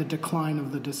and the decline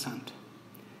of the descent.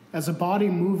 As a body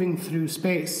moving through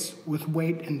space with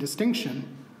weight and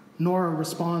distinction, Nora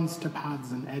responds to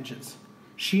paths and edges.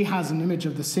 She has an image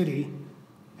of the city,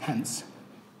 hence,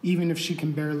 even if she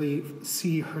can barely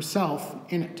see herself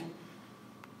in it.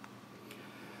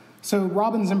 So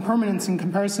Robin's impermanence in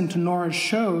comparison to Nora's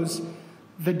shows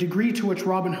the degree to which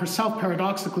Robin herself,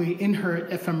 paradoxically, in her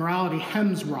ephemerality,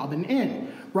 hems Robin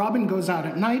in. Robin goes out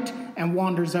at night and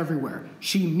wanders everywhere.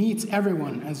 She meets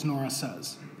everyone, as Nora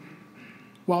says,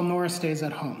 while Nora stays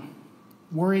at home,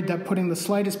 worried that putting the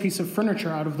slightest piece of furniture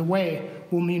out of the way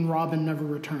will mean Robin never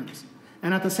returns.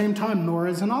 And at the same time, Nora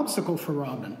is an obstacle for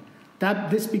Robin.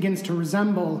 This begins to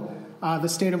resemble the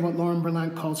state of what Lauren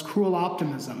Berlant calls cruel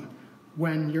optimism,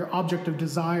 when your object of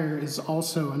desire is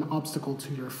also an obstacle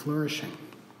to your flourishing.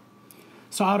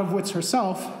 So out of wits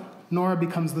herself, Nora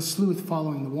becomes the sleuth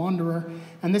following the wanderer,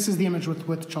 and this is the image with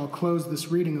which I'll close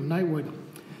this reading of Nightwood.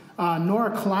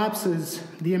 Nora collapses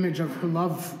the image of her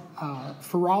love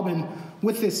for Robin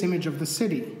with this image of the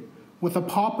city, with a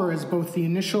pauper as both the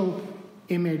initial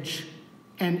image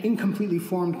and incompletely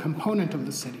formed component of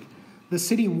the city. The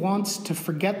city wants to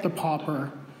forget the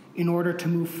pauper in order to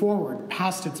move forward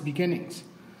past its beginnings.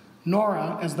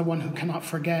 Nora, as the one who cannot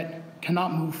forget,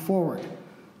 cannot move forward.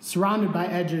 Surrounded by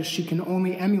edges, she can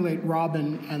only emulate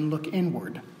Robin and look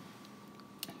inward.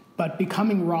 But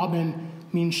becoming Robin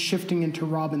means shifting into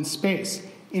Robin's space,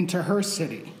 into her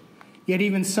city. Yet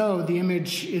even so, the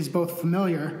image is both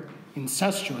familiar,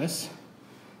 incestuous,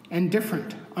 and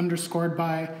different, underscored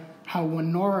by how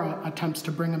when Nora attempts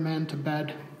to bring a man to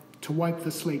bed to wipe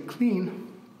the slate clean,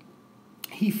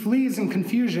 he flees in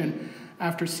confusion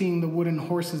after seeing the wooden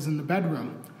horses in the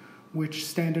bedroom, which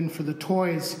stand in for the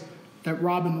toys that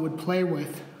Robin would play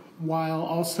with while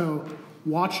also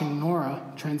watching Nora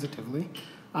transitively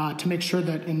to make sure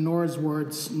that, in Nora's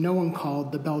words, no one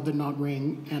called, the bell did not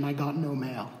ring, and I got no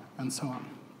mail, and so on.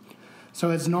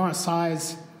 So as Nora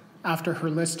sighs after her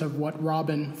list of what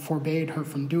Robin forbade her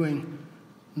from doing,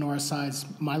 Nora sighs,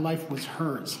 my life was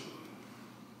hers.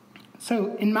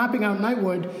 So in mapping out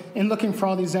Nightwood, in looking for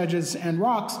all these edges and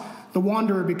rocks, the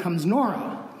wanderer becomes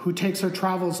Nora, who takes her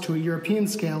travels to a European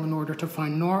scale in order to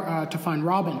find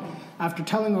Robin. After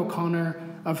telling O'Connor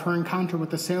of her encounter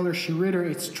with the sailor, she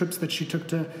reiterates trips that she took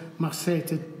to Marseille,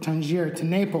 to Tangier, to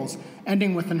Naples,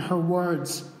 ending with, in her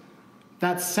words,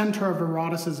 that center of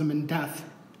eroticism and death,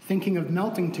 thinking of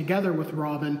melting together with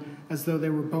Robin as though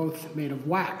they were both made of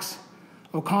wax.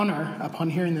 O'Connor, upon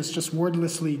hearing this, just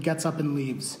wordlessly gets up and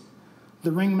leaves.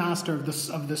 The ringmaster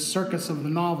of this circus of the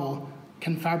novel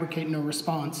can fabricate no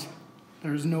response.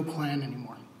 There is no plan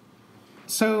anymore.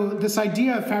 So this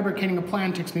idea of fabricating a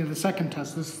plan takes me to the second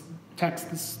test.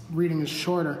 This reading is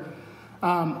shorter,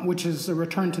 which is a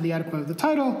return to the Oedipa of the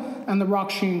title and the rock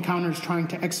she encounters trying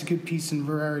to execute peace in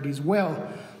Verarity's will.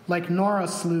 Like Nora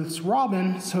sleuths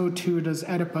Robin, so too does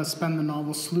Oedipa spend the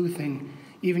novel sleuthing,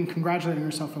 even congratulating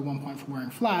herself at one point for wearing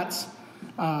flats,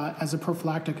 as a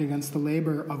prophylactic against the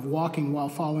labor of walking while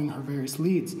following her various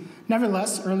leads.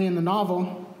 Nevertheless, early in the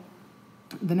novel,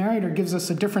 the narrator gives us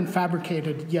a different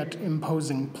fabricated yet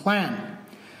imposing plan.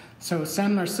 So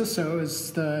San Narciso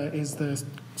is the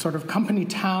sort of company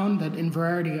town that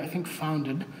Inverarity, I think,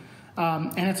 founded,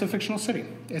 and it's a fictional city.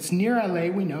 It's near LA,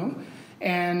 we know,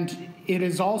 and it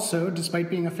is also, despite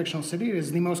being a fictional city, it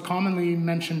is the most commonly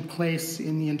mentioned place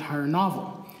in the entire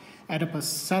novel. Oedipa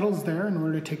settles there in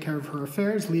order to take care of her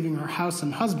affairs, leaving her house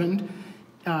and husband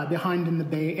behind in the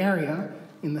Bay Area,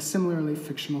 in the similarly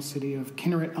fictional city of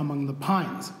Kinneret among the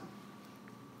Pines.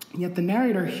 Yet the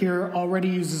narrator here already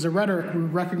uses a rhetoric we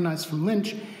recognize from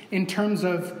Lynch in terms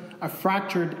of a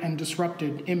fractured and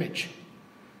disrupted image.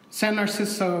 San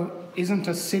Narciso isn't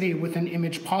a city with an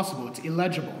image possible. It's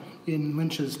illegible in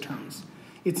Lynch's terms.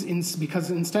 Because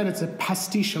instead it's a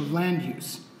pastiche of land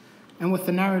use. And with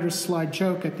the narrator's sly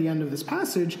joke at the end of this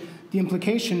passage, the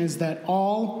implication is that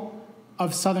all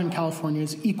of Southern California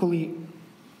is equally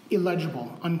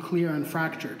illegible, unclear, and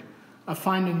fractured, a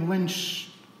finding Lynch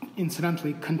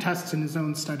incidentally, contests in his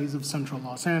own studies of central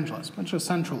Los Angeles, but just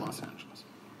central Los Angeles.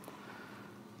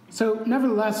 So,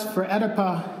 nevertheless, for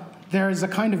Oedipa, there is a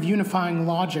kind of unifying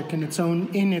logic in its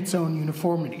own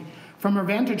uniformity. From her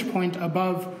vantage point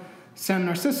above San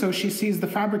Narciso, she sees the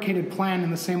fabricated plan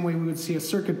in the same way we would see a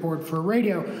circuit board for a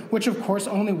radio, which of course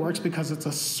only works because it's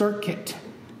a circuit,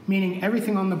 meaning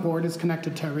everything on the board is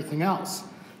connected to everything else.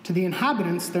 To the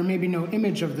inhabitants, there may be no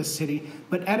image of the city,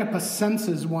 but Oedipa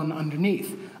senses one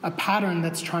underneath, a pattern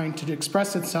that's trying to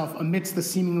express itself amidst the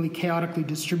seemingly chaotically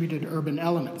distributed urban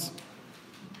elements.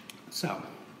 So,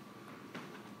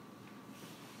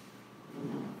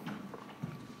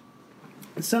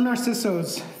 San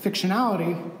Narciso's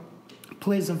fictionality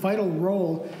plays a vital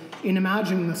role in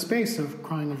imagining the space of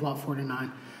Crying of Lot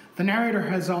 49. The narrator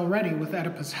has already, with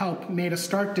Oedipa's help, made a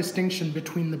stark distinction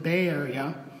between the Bay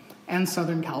Area and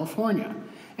Southern California.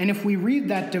 And if we read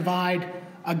that divide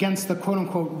against the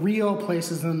quote-unquote real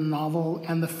places in the novel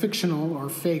and the fictional, or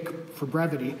fake for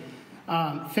brevity,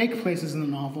 fake places in the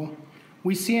novel,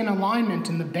 we see an alignment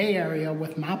in the Bay Area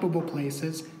with mappable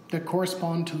places that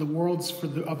correspond to the worlds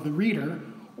of the reader,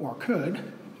 or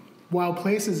could, while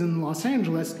places in Los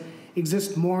Angeles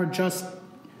exist more just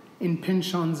in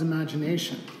Pynchon's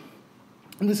imagination.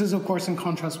 And this is, of course, in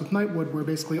contrast with Nightwood, where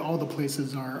basically all the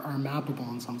places are mappable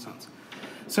in some sense.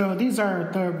 So these are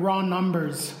the raw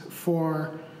numbers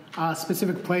for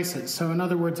specific places. So in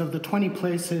other words, of the 20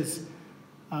 places,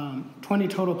 20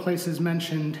 total places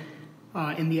mentioned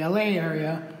in the LA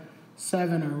area,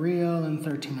 7 are real and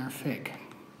 13 are fake.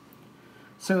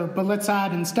 So, but let's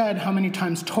add instead how many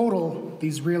times total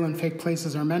these real and fake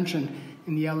places are mentioned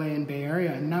in the LA and Bay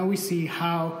Area. And now we see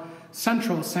how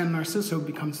central San Narciso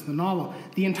becomes to the novel.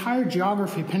 The entire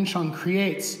geography Pynchon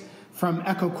creates, from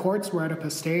Echo Courts, where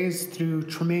Oedipa stays, through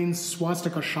Tremaine's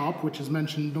swastika shop, which is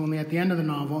mentioned only at the end of the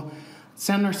novel,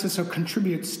 San Narciso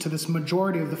contributes to this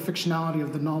majority of the fictionality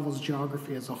of the novel's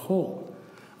geography as a whole.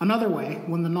 Another way,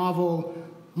 when the novel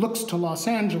looks to Los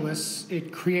Angeles,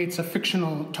 it creates a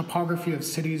fictional topography of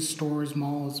cities, stores,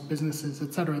 malls, businesses,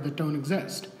 etc. that don't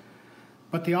exist.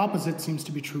 But the opposite seems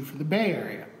to be true for the Bay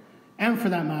Area, and for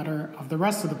that matter, of the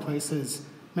rest of the places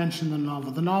mentioned in the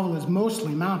novel. The novel is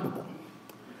mostly mappable,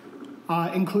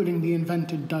 including the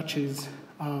invented duchies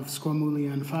of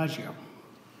Squamulia and Fagio.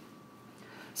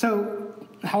 So,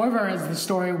 however, as the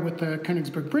story with the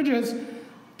Königsberg Bridges,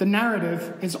 the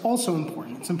narrative is also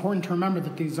important. It's important to remember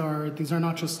that these are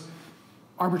not just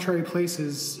arbitrary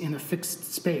places in a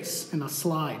fixed space, in a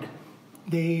slide.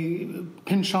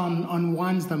 Pynchon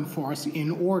unwinds them for us in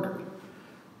order.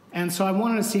 And so I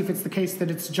wanted to see if it's the case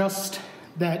that it's just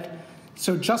that,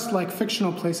 so just like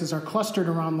fictional places are clustered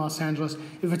around Los Angeles,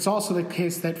 if it's also the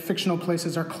case that fictional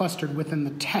places are clustered within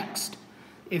the text,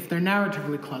 if they're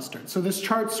narratively clustered. So this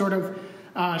chart sort of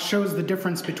shows the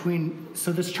difference between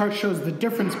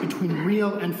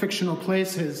real and fictional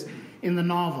places in the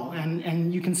novel.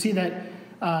 And you can see that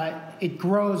it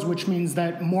grows, which means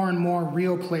that more and more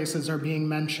real places are being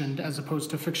mentioned as opposed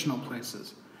to fictional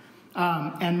places.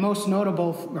 And most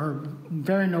notable, or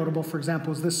very notable, for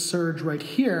example, is this surge right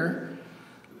here,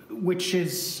 which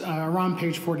is around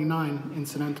page 49,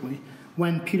 incidentally,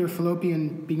 when Peter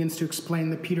Fallopian begins to explain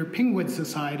the Peter Pingwood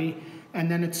Society, and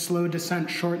then its slow descent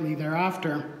shortly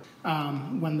thereafter,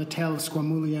 when the tale of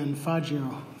Squamulia and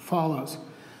Fagio follows.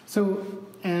 So,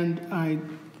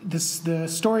 the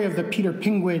story of the Peter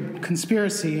Pingwood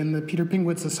conspiracy and the Peter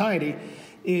Pingwood Society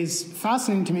is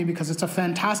fascinating to me because it's a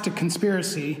fantastic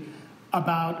conspiracy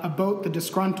about a boat, the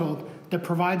Disgruntled, that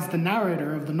provides the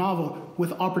narrator of the novel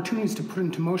with opportunities to put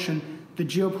into motion the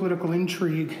geopolitical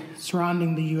intrigue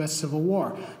surrounding the U.S. Civil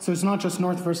War. So it's not just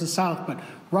North versus South, but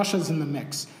Russia's in the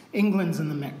mix, England's in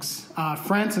the mix,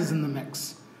 France is in the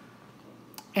mix.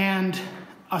 And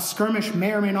a skirmish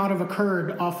may or may not have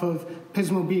occurred off of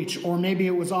Pismo Beach, or maybe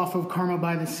it was off of Carmel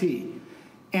by the Sea.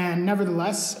 And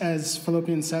nevertheless, as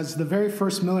Fallopian says, the very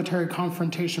first military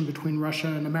confrontation between Russia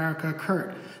and America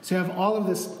occurred. So you have all of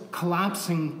this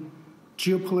collapsing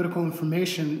geopolitical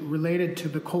information related to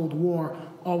the Cold War,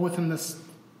 all within this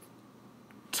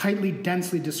tightly,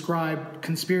 densely described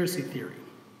conspiracy theory.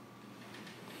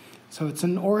 So it's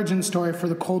an origin story for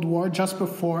the Cold War just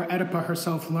before Oedipa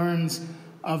herself learns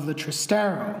of the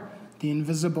Trastero, the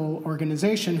invisible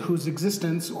organization whose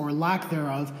existence, or lack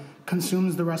thereof,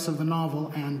 consumes the rest of the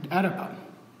novel and Oedipa.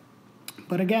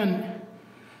 But again,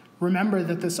 remember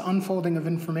that this unfolding of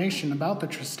information about the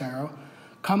Trastero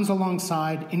comes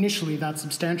alongside, initially, that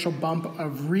substantial bump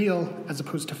of real as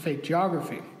opposed to fake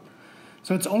geography.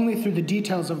 So it's only through the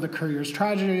details of the Courier's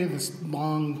tragedy, this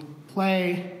long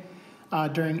play,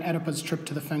 during Oedipa's trip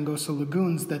to the Fangoso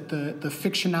Lagoons, that the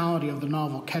fictionality of the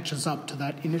novel catches up to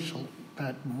that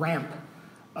ramp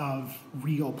of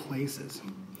real places.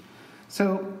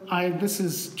 So this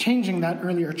is changing that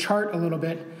earlier chart a little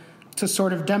bit to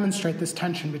sort of demonstrate this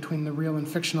tension between the real and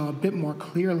fictional a bit more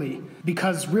clearly,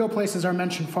 because real places are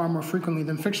mentioned far more frequently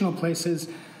than fictional places.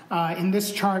 In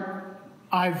this chart,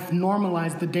 I've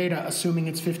normalized the data assuming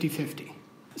it's 50-50.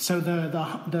 So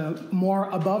the more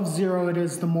above zero it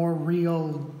is, the more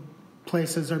real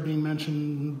places are being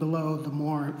mentioned. Below, the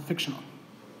more fictional.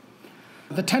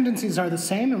 The tendencies are the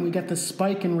same, and we get this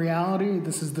spike in reality.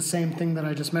 This is the same thing that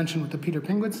I just mentioned with the Peter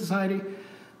Penguin Society.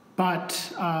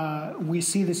 But we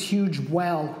see this huge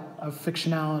well of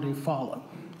fictionality follow.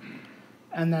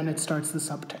 And then it starts this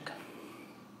uptick,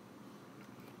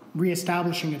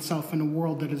 reestablishing itself in a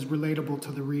world that is relatable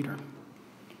to the reader.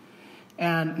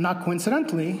 And not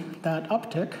coincidentally, that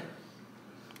uptick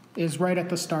is right at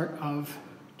the start of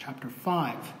chapter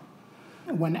 5,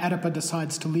 when Oedipa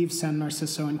decides to leave San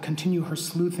Narciso and continue her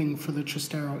sleuthing for the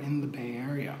Trastero in the Bay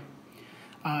Area.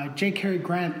 J. Cary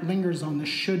Grant lingers on the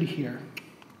should here,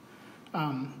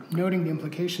 noting the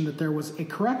implication that there was a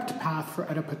correct path for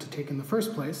Oedipa to take in the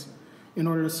first place in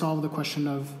order to solve the question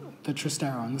of the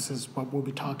Trastero, and this is what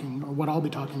I'll be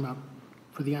talking about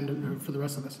for the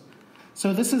rest of this.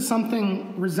 So this is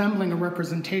something resembling a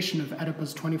representation of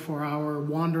Oedipa's 24-hour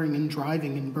wandering and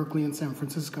driving in Berkeley and San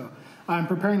Francisco. I'm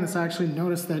preparing this. I actually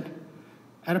noticed that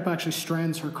Oedipa actually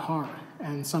strands her car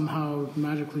and somehow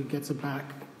magically gets it back.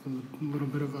 A little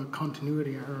bit of a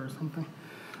continuity error or something.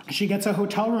 She gets a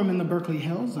hotel room in the Berkeley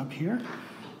Hills up here,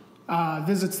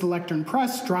 visits the Lectern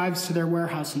Press, drives to their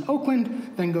warehouse in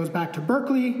Oakland, then goes back to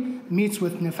Berkeley, meets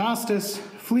with Nephastus,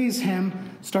 flees him,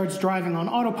 starts driving on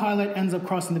autopilot, ends up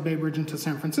crossing the Bay Bridge into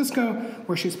San Francisco,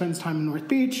 where she spends time in North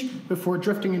Beach, before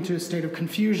drifting into a state of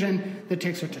confusion that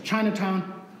takes her to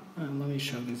Chinatown. Let me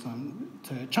show these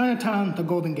to Chinatown, the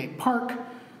Golden Gate Park,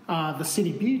 the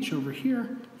City Beach over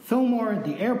here, Fillmore,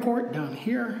 the airport down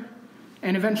here,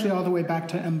 and eventually all the way back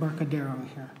to Embarcadero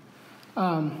here,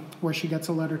 where she gets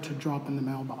a letter to drop in the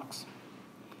mailbox.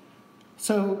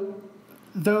 So,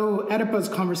 though Oedipa's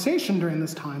conversation during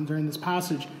this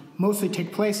passage, mostly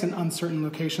take place in uncertain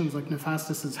locations like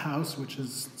Nephastus's house, which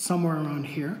is somewhere around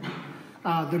here,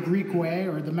 the Greek Way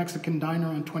or the Mexican Diner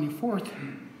on 24th,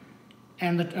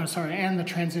 and the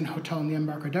Transient Hotel in the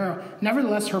Embarcadero.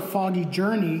 Nevertheless, her foggy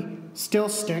journey still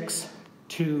sticks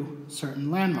to certain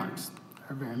landmarks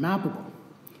that are very mappable.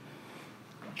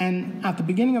 And at the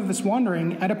beginning of this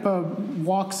wandering, Oedipa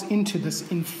walks into this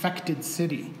infected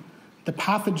city. The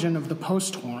pathogen of the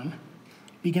post horn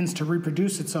begins to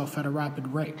reproduce itself at a rapid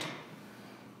rate.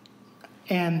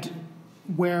 And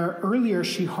where earlier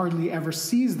she hardly ever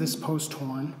sees this post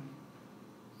horn,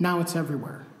 now it's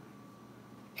everywhere.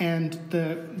 And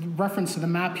the reference to the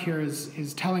map here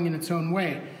is telling in its own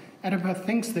way. Oedipa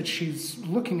thinks that she's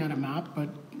looking at a map, but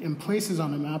in places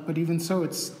on a map, but even so,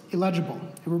 it's illegible.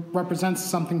 It represents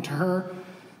something to her,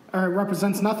 or it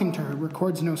represents nothing to her, it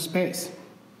records no space.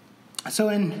 So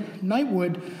in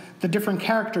Nightwood, the different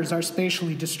characters are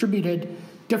spatially distributed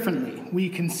differently. We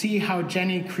can see how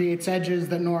Jenny creates edges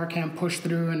that Nora can't push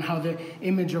through, and how the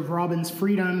image of Robin's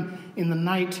freedom in the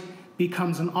night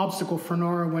becomes an obstacle for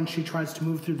Nora when she tries to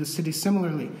move through the city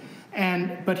similarly.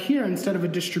 But here, instead of a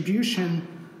distribution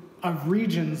of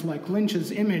regions like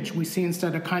Lynch's image, we see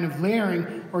instead a kind of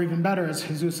layering, or even better, as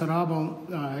Jesus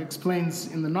Arabo explains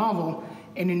in the novel,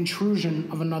 an intrusion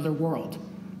of another world.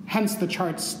 Hence the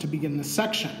charts to begin this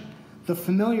section. The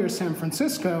familiar San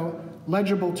Francisco,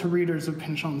 legible to readers of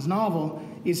Pynchon's novel,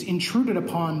 is intruded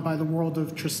upon by the world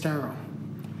of Trastero.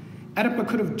 Oedipa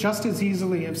could have just as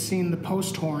easily have seen the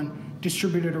post horn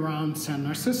distributed around San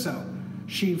Narciso.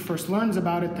 She first learns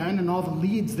about it then, and all the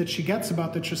leads that she gets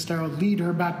about the Trastero lead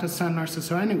her back to San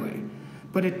Narciso anyway.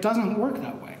 But it doesn't work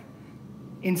that way.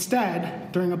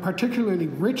 Instead, during a particularly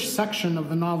rich section of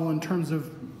the novel in terms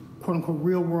of quote-unquote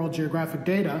real-world geographic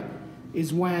data,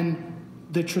 is when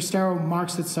the Trastero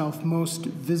marks itself most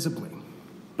visibly.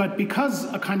 But because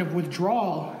a kind of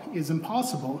withdrawal is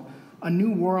impossible, a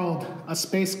new world, a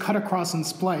space cut across and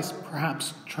spliced,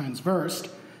 perhaps transversed,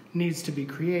 needs to be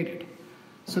created.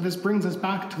 So this brings us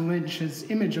back to Lynch's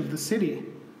image of the city,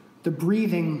 the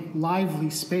breathing, lively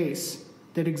space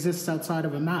that exists outside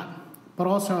of a map, but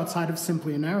also outside of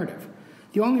simply a narrative.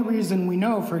 The only reason we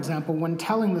know, for example, when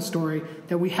telling the story,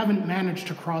 that we haven't managed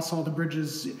to cross all the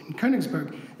bridges in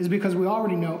Königsberg is because we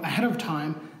already know ahead of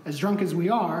time, as drunk as we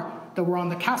are, that we're on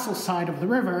the castle side of the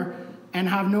river and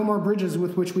have no more bridges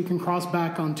with which we can cross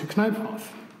back onto Kneiphof.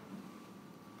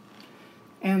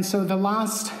 And so the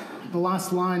last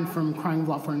line from Crying of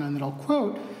Lot 49 that I'll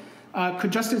quote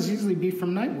could just as easily be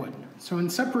from Nightwood. So in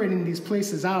separating these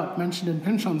places out, mentioned in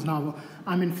Pynchon's novel,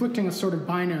 I'm inflicting a sort of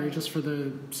binary just for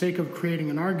the sake of creating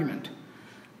an argument.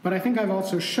 But I think I've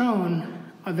also shown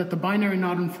that the binary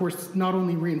not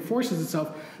only reinforces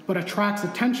itself, but attracts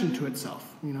attention to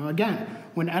itself. Again,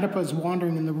 when Oedipa is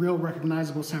wandering in the real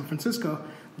recognizable San Francisco,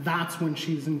 that's when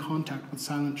she's in contact with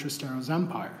Silent Tristero's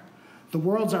empire. The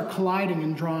worlds are colliding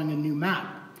and drawing a new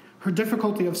map. Her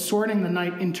difficulty of sorting the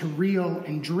night into real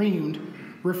and dreamed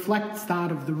reflects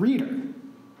that of the reader,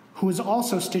 who is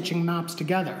also stitching maps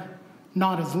together,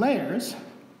 not as layers,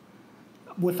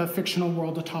 with a fictional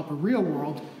world atop a real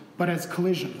world, but as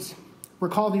collisions.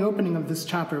 Recall the opening of this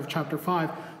chapter, of chapter 5,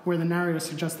 where the narrator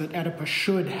suggests that Oedipa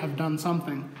should have done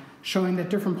something, showing that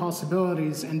different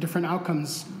possibilities and different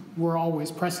outcomes were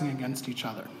always pressing against each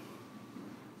other.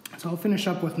 So I'll finish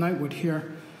up with Nightwood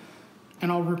here,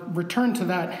 and I'll return to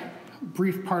that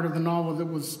brief part of the novel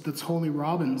that's wholly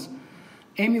Robin's.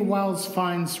 Amy Wells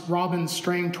finds Robin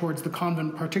straying towards the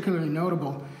convent particularly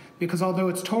notable because although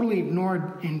it's totally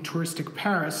ignored in touristic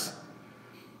Paris,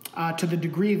 to the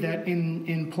degree that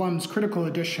in Plum's critical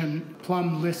edition,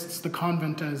 Plum lists the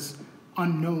convent as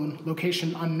unknown,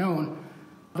 location unknown,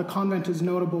 the convent is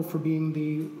notable for being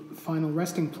the final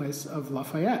resting place of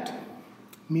Lafayette,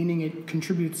 meaning it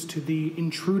contributes to the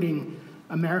intruding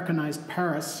Americanized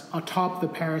Paris atop the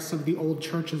Paris of the old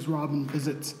churches Robin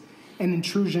visits, an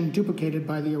intrusion duplicated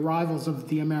by the arrivals of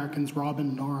the Americans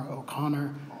Robin, Nora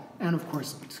O'Connor, and of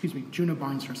course, Juna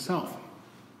Barnes herself.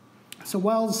 So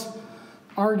Wells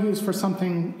argues for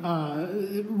something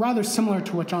rather similar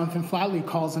to what Jonathan Flatley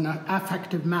calls an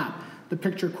affective map, the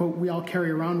picture, quote, we all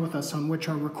carry around with us on which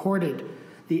are recorded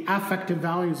the affective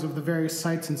values of the various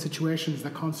sites and situations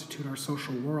that constitute our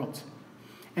social worlds.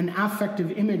 An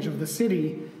affective image of the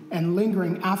city and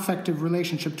lingering affective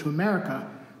relationship to America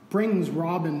brings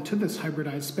Robin to this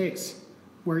hybridized space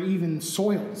where even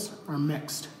soils are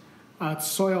mixed. It's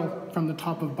soil from the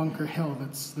top of Bunker Hill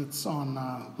that's on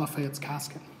Lafayette's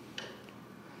casket.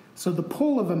 So the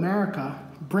pull of America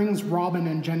brings Robin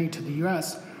and Jenny to the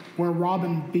U.S., where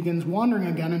Robin begins wandering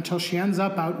again until she ends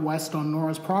up out west on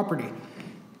Nora's property,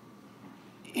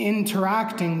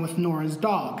 interacting with Nora's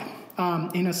dog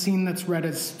in a scene that's read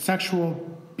as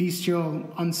sexual, bestial,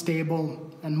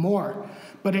 unstable, and more.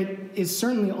 But it is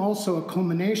certainly also a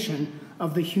culmination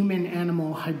of the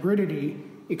human-animal hybridity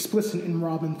explicit in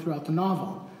Robin throughout the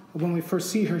novel. When we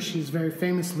first see her, she's very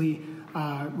famously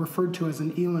referred to as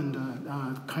an eland,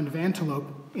 a kind of antelope,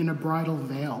 in a bridal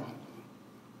veil.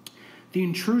 The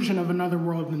intrusion of another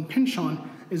world in Pynchon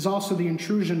is also the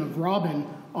intrusion of Robin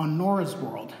on Nora's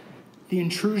world, the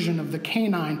intrusion of the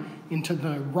canine into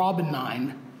the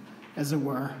Robinine, as it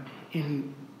were,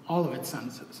 in all of its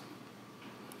senses.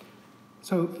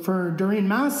 So for Doreen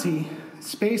Massey,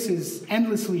 space is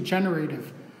endlessly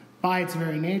generative by its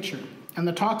very nature. And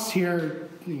the talks here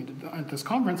at this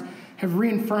conference have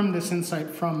reaffirmed this insight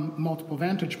from multiple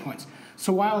vantage points.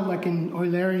 So while, like in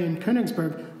Euleri and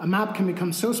Königsberg, a map can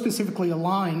become so specifically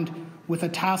aligned with a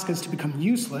task as to become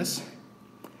useless,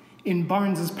 in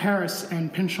Barnes's Paris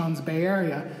and Pynchon's Bay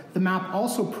Area, the map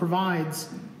also provides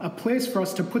a place for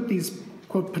us to put these,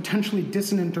 quote, potentially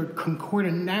dissonant or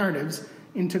concordant narratives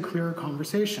into clearer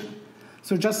conversation.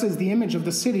 So just as the image of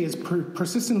the city is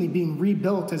persistently being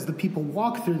rebuilt as the people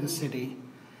walk through the city,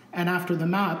 and after the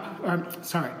map,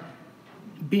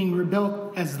 being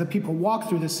rebuilt as the people walk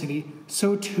through the city,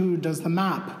 so too does the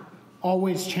map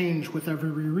always change with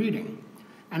every rereading.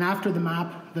 And after the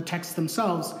map, the texts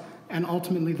themselves, and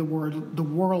ultimately the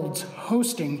world's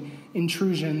hosting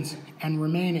intrusions and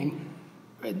remaining,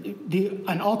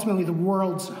 and ultimately the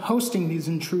world's hosting these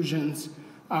intrusions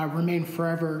remain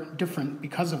forever different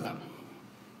because of them.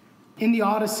 In the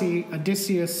Odyssey,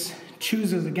 Odysseus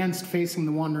chooses against facing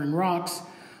the Wandering Rocks.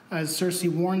 As Circe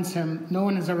warns him, no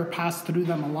one has ever passed through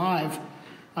them alive,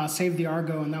 save the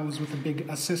Argo, and that was with a big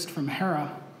assist from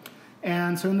Hera.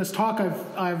 And so in this talk,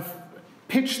 I've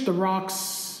pitched the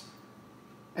rocks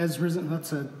as,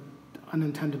 that's an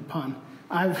unintended pun.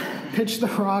 I've pitched the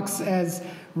rocks as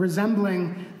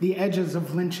resembling the edges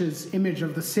of Lynch's image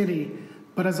of the city.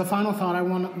 But as a final thought, I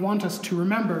want us to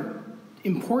remember,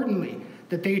 importantly,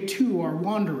 that they too are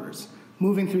wanderers,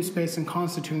 moving through space and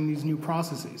constituting these new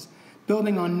processes.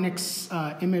 Building on Nick's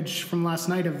image from last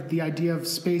night of the idea of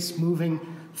space moving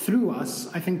through us,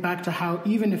 I think back to how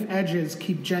even if edges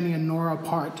keep Jenny and Nora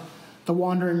apart, the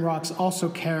Wandering Rocks also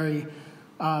carry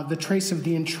the trace of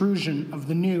the intrusion of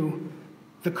the new,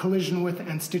 the collision with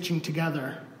and stitching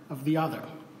together of the other.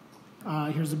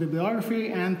 Here's the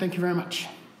bibliography, and thank you very much.